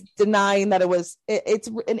 But he's denying that it was, it's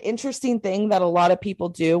an interesting thing that a lot of people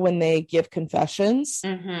do when they give confessions.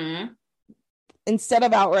 Instead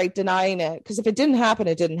of outright denying it. Because if it didn't happen,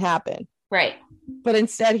 it didn't happen. Right. But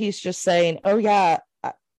instead he's just saying, oh yeah,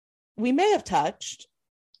 we may have touched.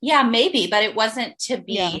 Yeah, maybe, but it wasn't to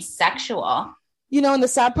be sexual. You know, and the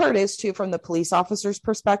sad part is too, from the police officer's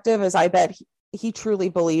perspective, is I bet he truly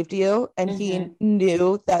believed you and he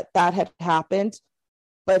knew that had happened,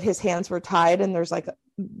 but his hands were tied. And that's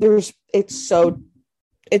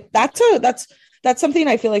something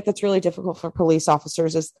I feel like that's really difficult for police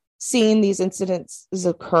officers, is seeing these incidents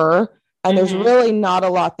occur. And there's really not a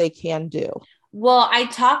lot they can do. Well, I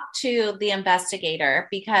talked to the investigator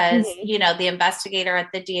because, you know, the investigator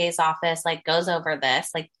at the DA's office, like, goes over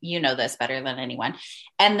this, like, you know, this better than anyone.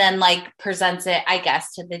 And then like presents it, I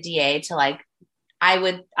guess, to the DA to like,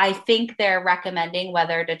 I think they're recommending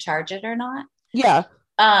whether to charge it or not. Yeah.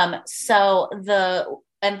 So the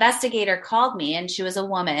investigator called me, and she was a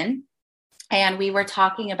woman, and we were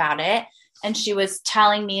talking about it. And she was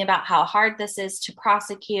telling me about how hard this is to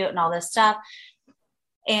prosecute and all this stuff.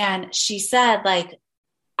 And she said, like,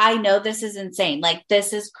 I know this is insane. Like,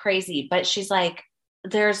 this is crazy. But she's like,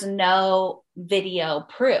 there's no video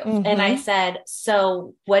proof. And I said,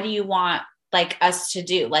 so what do you want, like, us to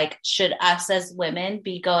do? Like, should us as women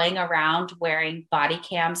be going around wearing body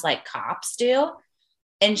cams like cops do?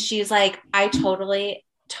 And she's like, I totally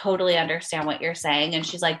understand what you're saying. And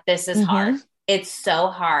she's like, this is hard. It's so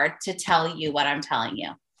hard to tell you what I'm telling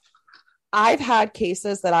you. I've had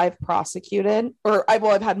cases that I've prosecuted,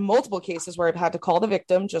 I've had multiple cases where I've had to call the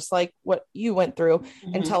victim, just like what you went through,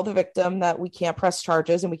 and tell the victim that we can't press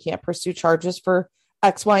charges and we can't pursue charges for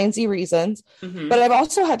X, Y, and Z reasons. But I've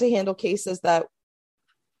also had to handle cases that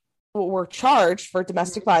were charged for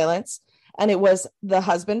domestic violence, and it was the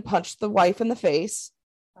husband punched the wife in the face.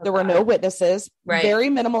 There were no witnesses, very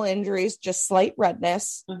minimal injuries, just slight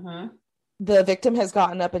redness. The victim has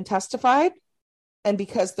gotten up and testified. And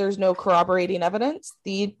because there's no corroborating evidence,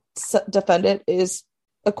 the defendant is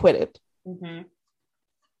acquitted. And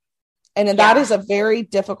that is a very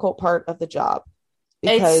difficult part of the job,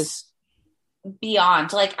 because it's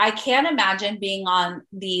beyond, like, I can't imagine being on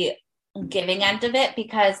the giving end of it,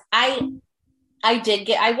 because I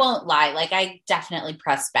I won't lie. Like, I definitely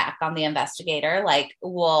pressed back on the investigator. Like,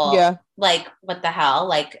 well, Yeah. like, what the hell?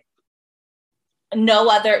 Like,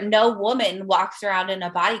 no woman walks around in a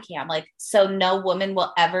body cam. Like, so no woman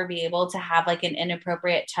will ever be able to have like an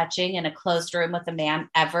inappropriate touching in a closed room with a man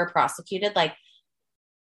ever prosecuted. Like,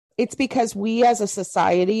 it's because we as a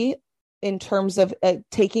society, in terms of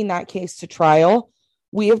taking that case to trial,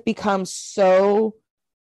 we have become so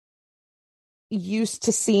used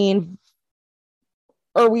to seeing,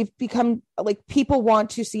 or we've become like, people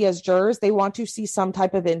want to see, as jurors, they want to see some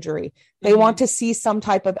type of injury. They want to see some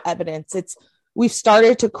type of evidence. We've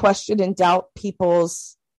started to question and doubt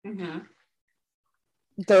people's,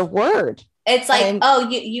 their word. It's like, oh,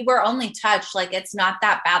 you were only touched. Like, it's not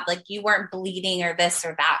that bad. Like, you weren't bleeding or this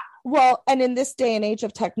or that. Well, and in this day and age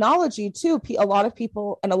of technology too, a lot of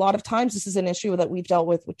people, and a lot of times this is an issue that we've dealt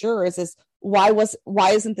with jurors, is why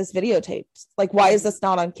isn't this videotaped? Like, why is this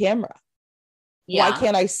not on camera? Yeah. Why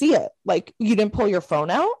can't I see it? Like, you didn't pull your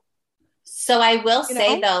phone out? So I will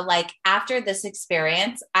say though, like, after this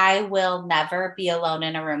experience, I will never be alone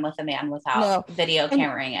in a room with a man without video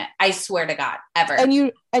cameraing it. I swear to God, ever. And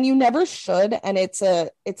you never should. And it's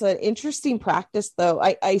an interesting practice though.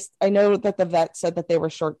 I know that the vet said that they were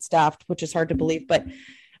short staffed, which is hard to believe, but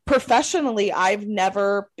professionally, I've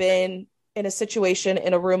never been in a situation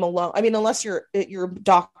in a room alone. I mean, unless your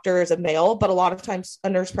doctor is a male, but a lot of times a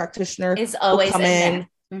nurse practitioner is always come in.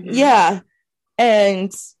 Yeah.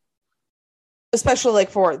 And especially like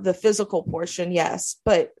for the physical portion. Yes.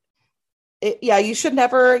 But you should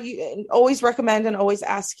you always recommend and always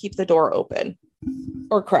ask to keep the door open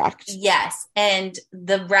or cracked. Yes. And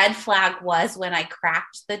the red flag was when I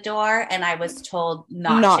cracked the door and I was told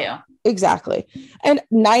not to. Exactly. And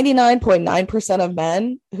 99.9% of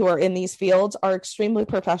men who are in these fields are extremely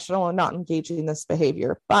professional and not engaging in this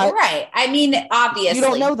behavior. But right. I mean, obviously you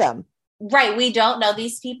don't know them. Right. We don't know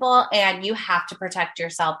these people, and you have to protect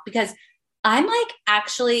yourself, because I'm like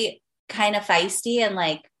actually kind of feisty and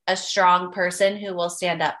like a strong person who will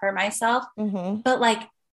stand up for myself. But like,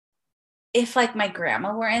 if like my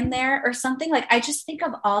grandma were in there or something, like, I just think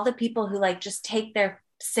of all the people who like just take their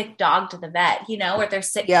sick dog to the vet, or their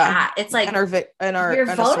sick cat. It's like,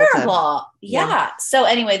 you're vulnerable. Yeah. So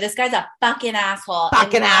anyway, this guy's a fucking asshole.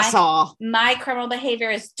 My criminal behavior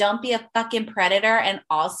is don't be a fucking predator. And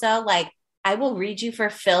also, like, I will read you for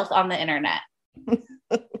filth on the internet.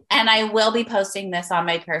 And I will be posting this on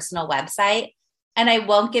my personal website, and I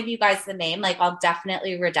won't give you guys the name. Like, I'll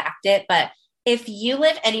definitely redact it. But if you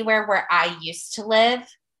live anywhere where I used to live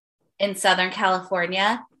in Southern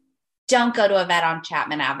California, don't go to a vet on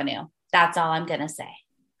Chapman Avenue. That's all I'm going to say.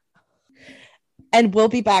 And we'll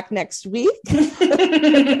be back next week. So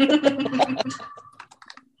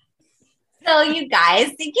you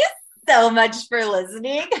guys, thank you so much for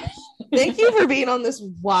listening. Thank you for being on this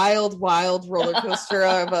wild roller coaster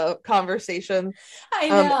of a conversation. I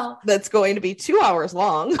know. That's going to be 2 hours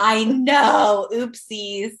long. I know.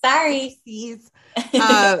 Oopsies. Sorry.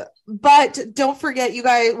 But don't forget, you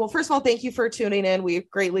guys. Well, first of all, thank you for tuning in. We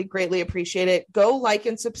greatly appreciate it. Go like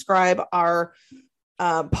and subscribe our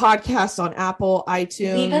podcast on Apple,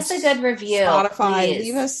 iTunes. Leave us a good review. Spotify.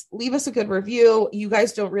 Please. Leave us a good review. You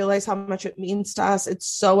guys don't realize how much it means to us. It's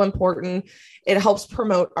so important. It helps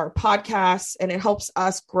promote our podcasts, and it helps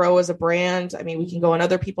us grow as a brand. I mean, we can go on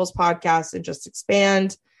other people's podcasts and just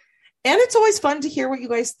expand. And it's always fun to hear what you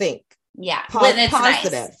guys think. Yeah. When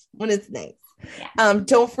it's nice. Yeah.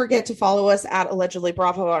 Don't forget to follow us at Allegedly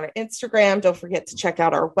Bravo on our Instagram. Don't forget to check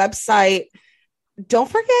out our website. Don't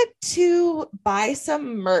forget to buy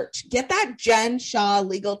some merch. Get that Jen Shaw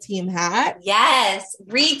legal team hat. Yes.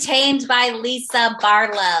 Retained by Lisa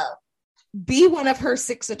Barlow. Be one of her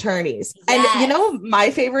 6 attorneys. Yes. And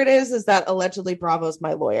my favorite is that Allegedly Bravo's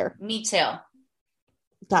my lawyer. Me too.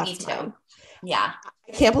 Me too. Mine. Yeah.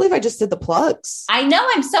 I can't believe I just did the plugs. I know.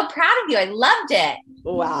 I'm so proud of you. I loved it.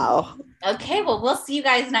 Wow. Okay. Well, we'll see you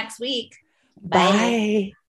guys next week. Bye.